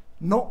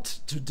 not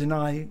to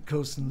deny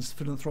Colston's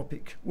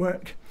philanthropic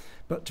work,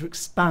 but to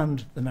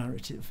expand the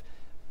narrative,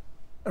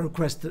 a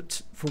request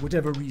that, for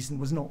whatever reason,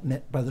 was not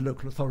met by the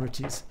local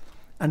authorities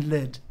and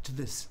led to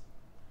this.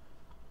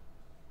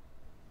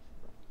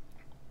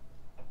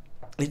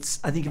 It's,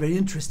 I think, a very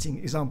interesting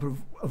example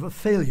of a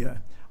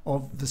failure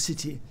of the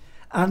city,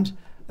 and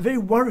a very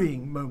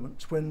worrying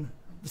moment when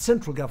the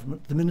central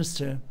government, the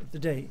minister of the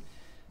day,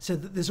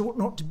 said that this ought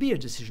not to be a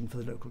decision for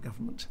the local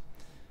government,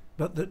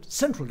 but that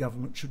central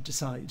government should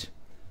decide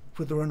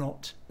whether or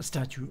not a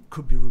statue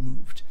could be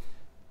removed.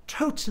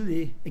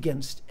 Totally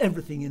against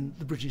everything in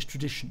the British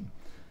tradition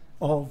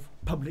of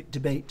public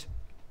debate,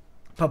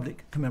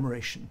 public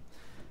commemoration,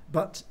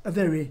 but a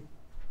very,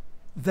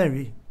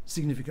 very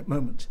significant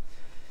moment.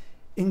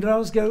 In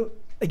Glasgow,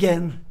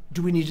 again,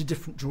 do we need a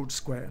different George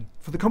Square?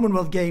 For the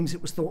Commonwealth Games,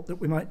 it was thought that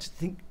we might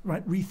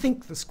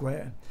rethink the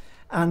square,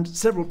 and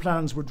several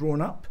plans were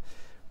drawn up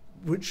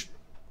which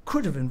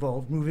could have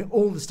involved moving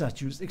all the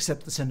statues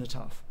except the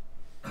cenotaph.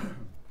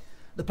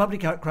 The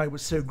public outcry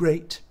was so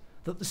great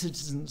that the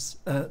citizens,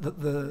 that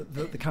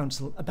the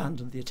council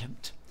abandoned the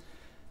attempt.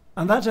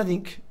 And that, I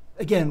think,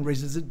 again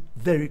raises a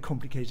very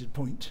complicated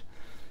point.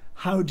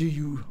 How do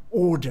you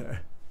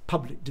order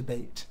public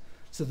debate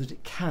so that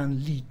it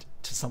can lead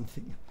to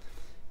something?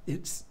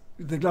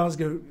 The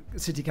Glasgow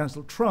City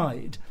Council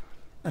tried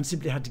and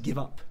simply had to give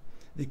up.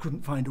 They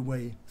couldn't find a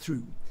way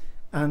through.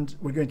 And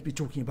we're going to be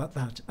talking about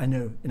that, I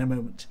know, in a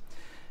moment.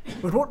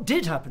 But what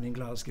did happen in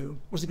Glasgow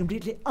was a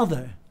completely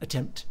other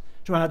attempt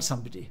to add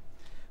somebody.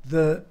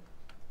 The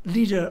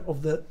leader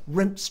of the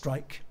rent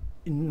strike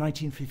in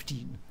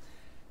 1915.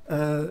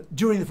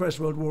 During the First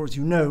World War, as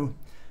you know,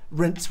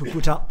 rents were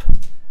put up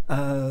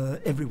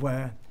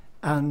everywhere,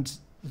 and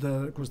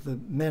of course the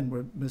men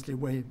were mostly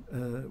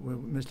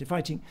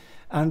fighting.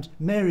 And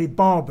Mary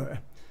Barber,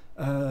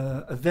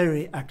 a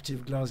very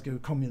active Glasgow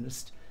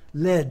communist,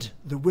 led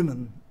the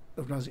women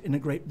of Glasgow in a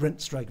great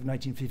rent strike of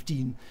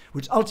 1915,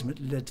 which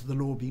ultimately led to the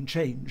law being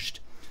changed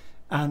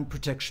and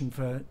protection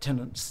for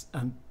tenants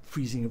and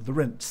freezing of the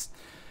rents.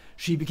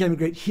 She became a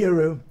great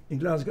hero in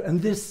Glasgow,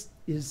 and this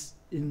is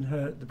in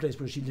the place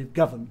where she lived,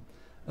 Govan,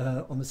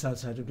 on the south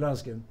side of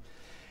Glasgow.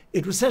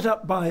 It was set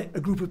up by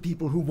a group of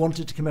people who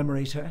wanted to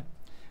commemorate her,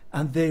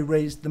 and they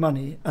raised the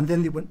money, and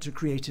then they went to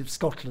Creative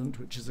Scotland,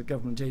 which is a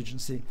government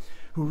agency,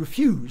 who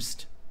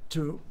refused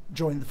to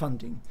join the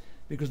funding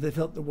because they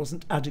felt there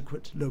wasn't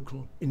adequate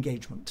local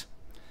engagement.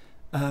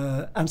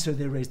 And so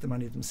they raised the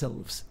money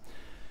themselves.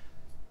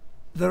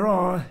 There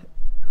are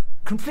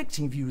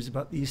conflicting views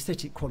about the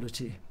aesthetic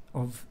quality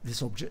of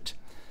this object.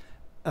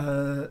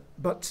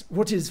 But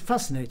what is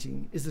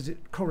fascinating is that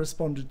it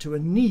corresponded to a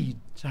need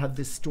to have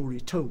this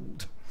story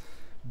told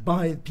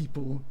by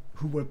people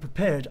who were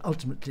prepared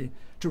ultimately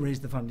to raise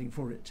the funding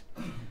for it.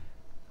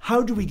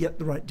 How do we get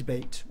the right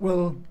debate?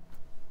 Well,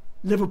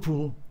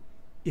 Liverpool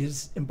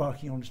is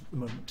embarking on it at the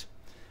moment.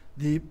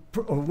 The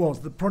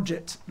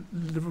project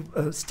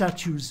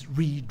Statues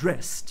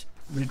Redressed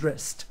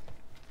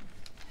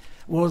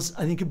was,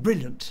 I think, a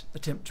brilliant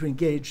attempt to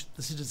engage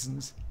the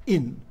citizens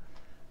in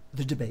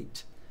the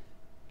debate,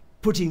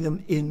 putting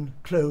them in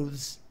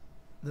clothes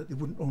that they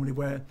wouldn't normally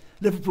wear.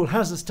 Liverpool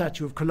has a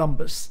statue of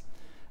Columbus,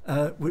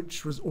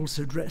 which was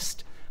also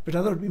dressed, but I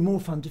thought it would be more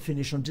fun to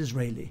finish on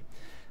Disraeli.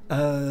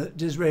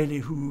 Disraeli,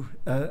 who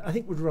I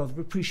think would rather have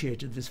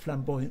appreciated this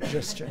flamboyant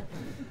gesture,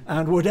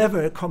 and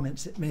whatever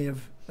comments it may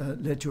have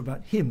led to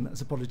about him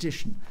as a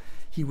politician,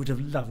 he would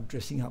have loved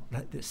dressing up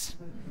like this.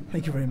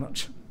 Thank you very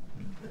much.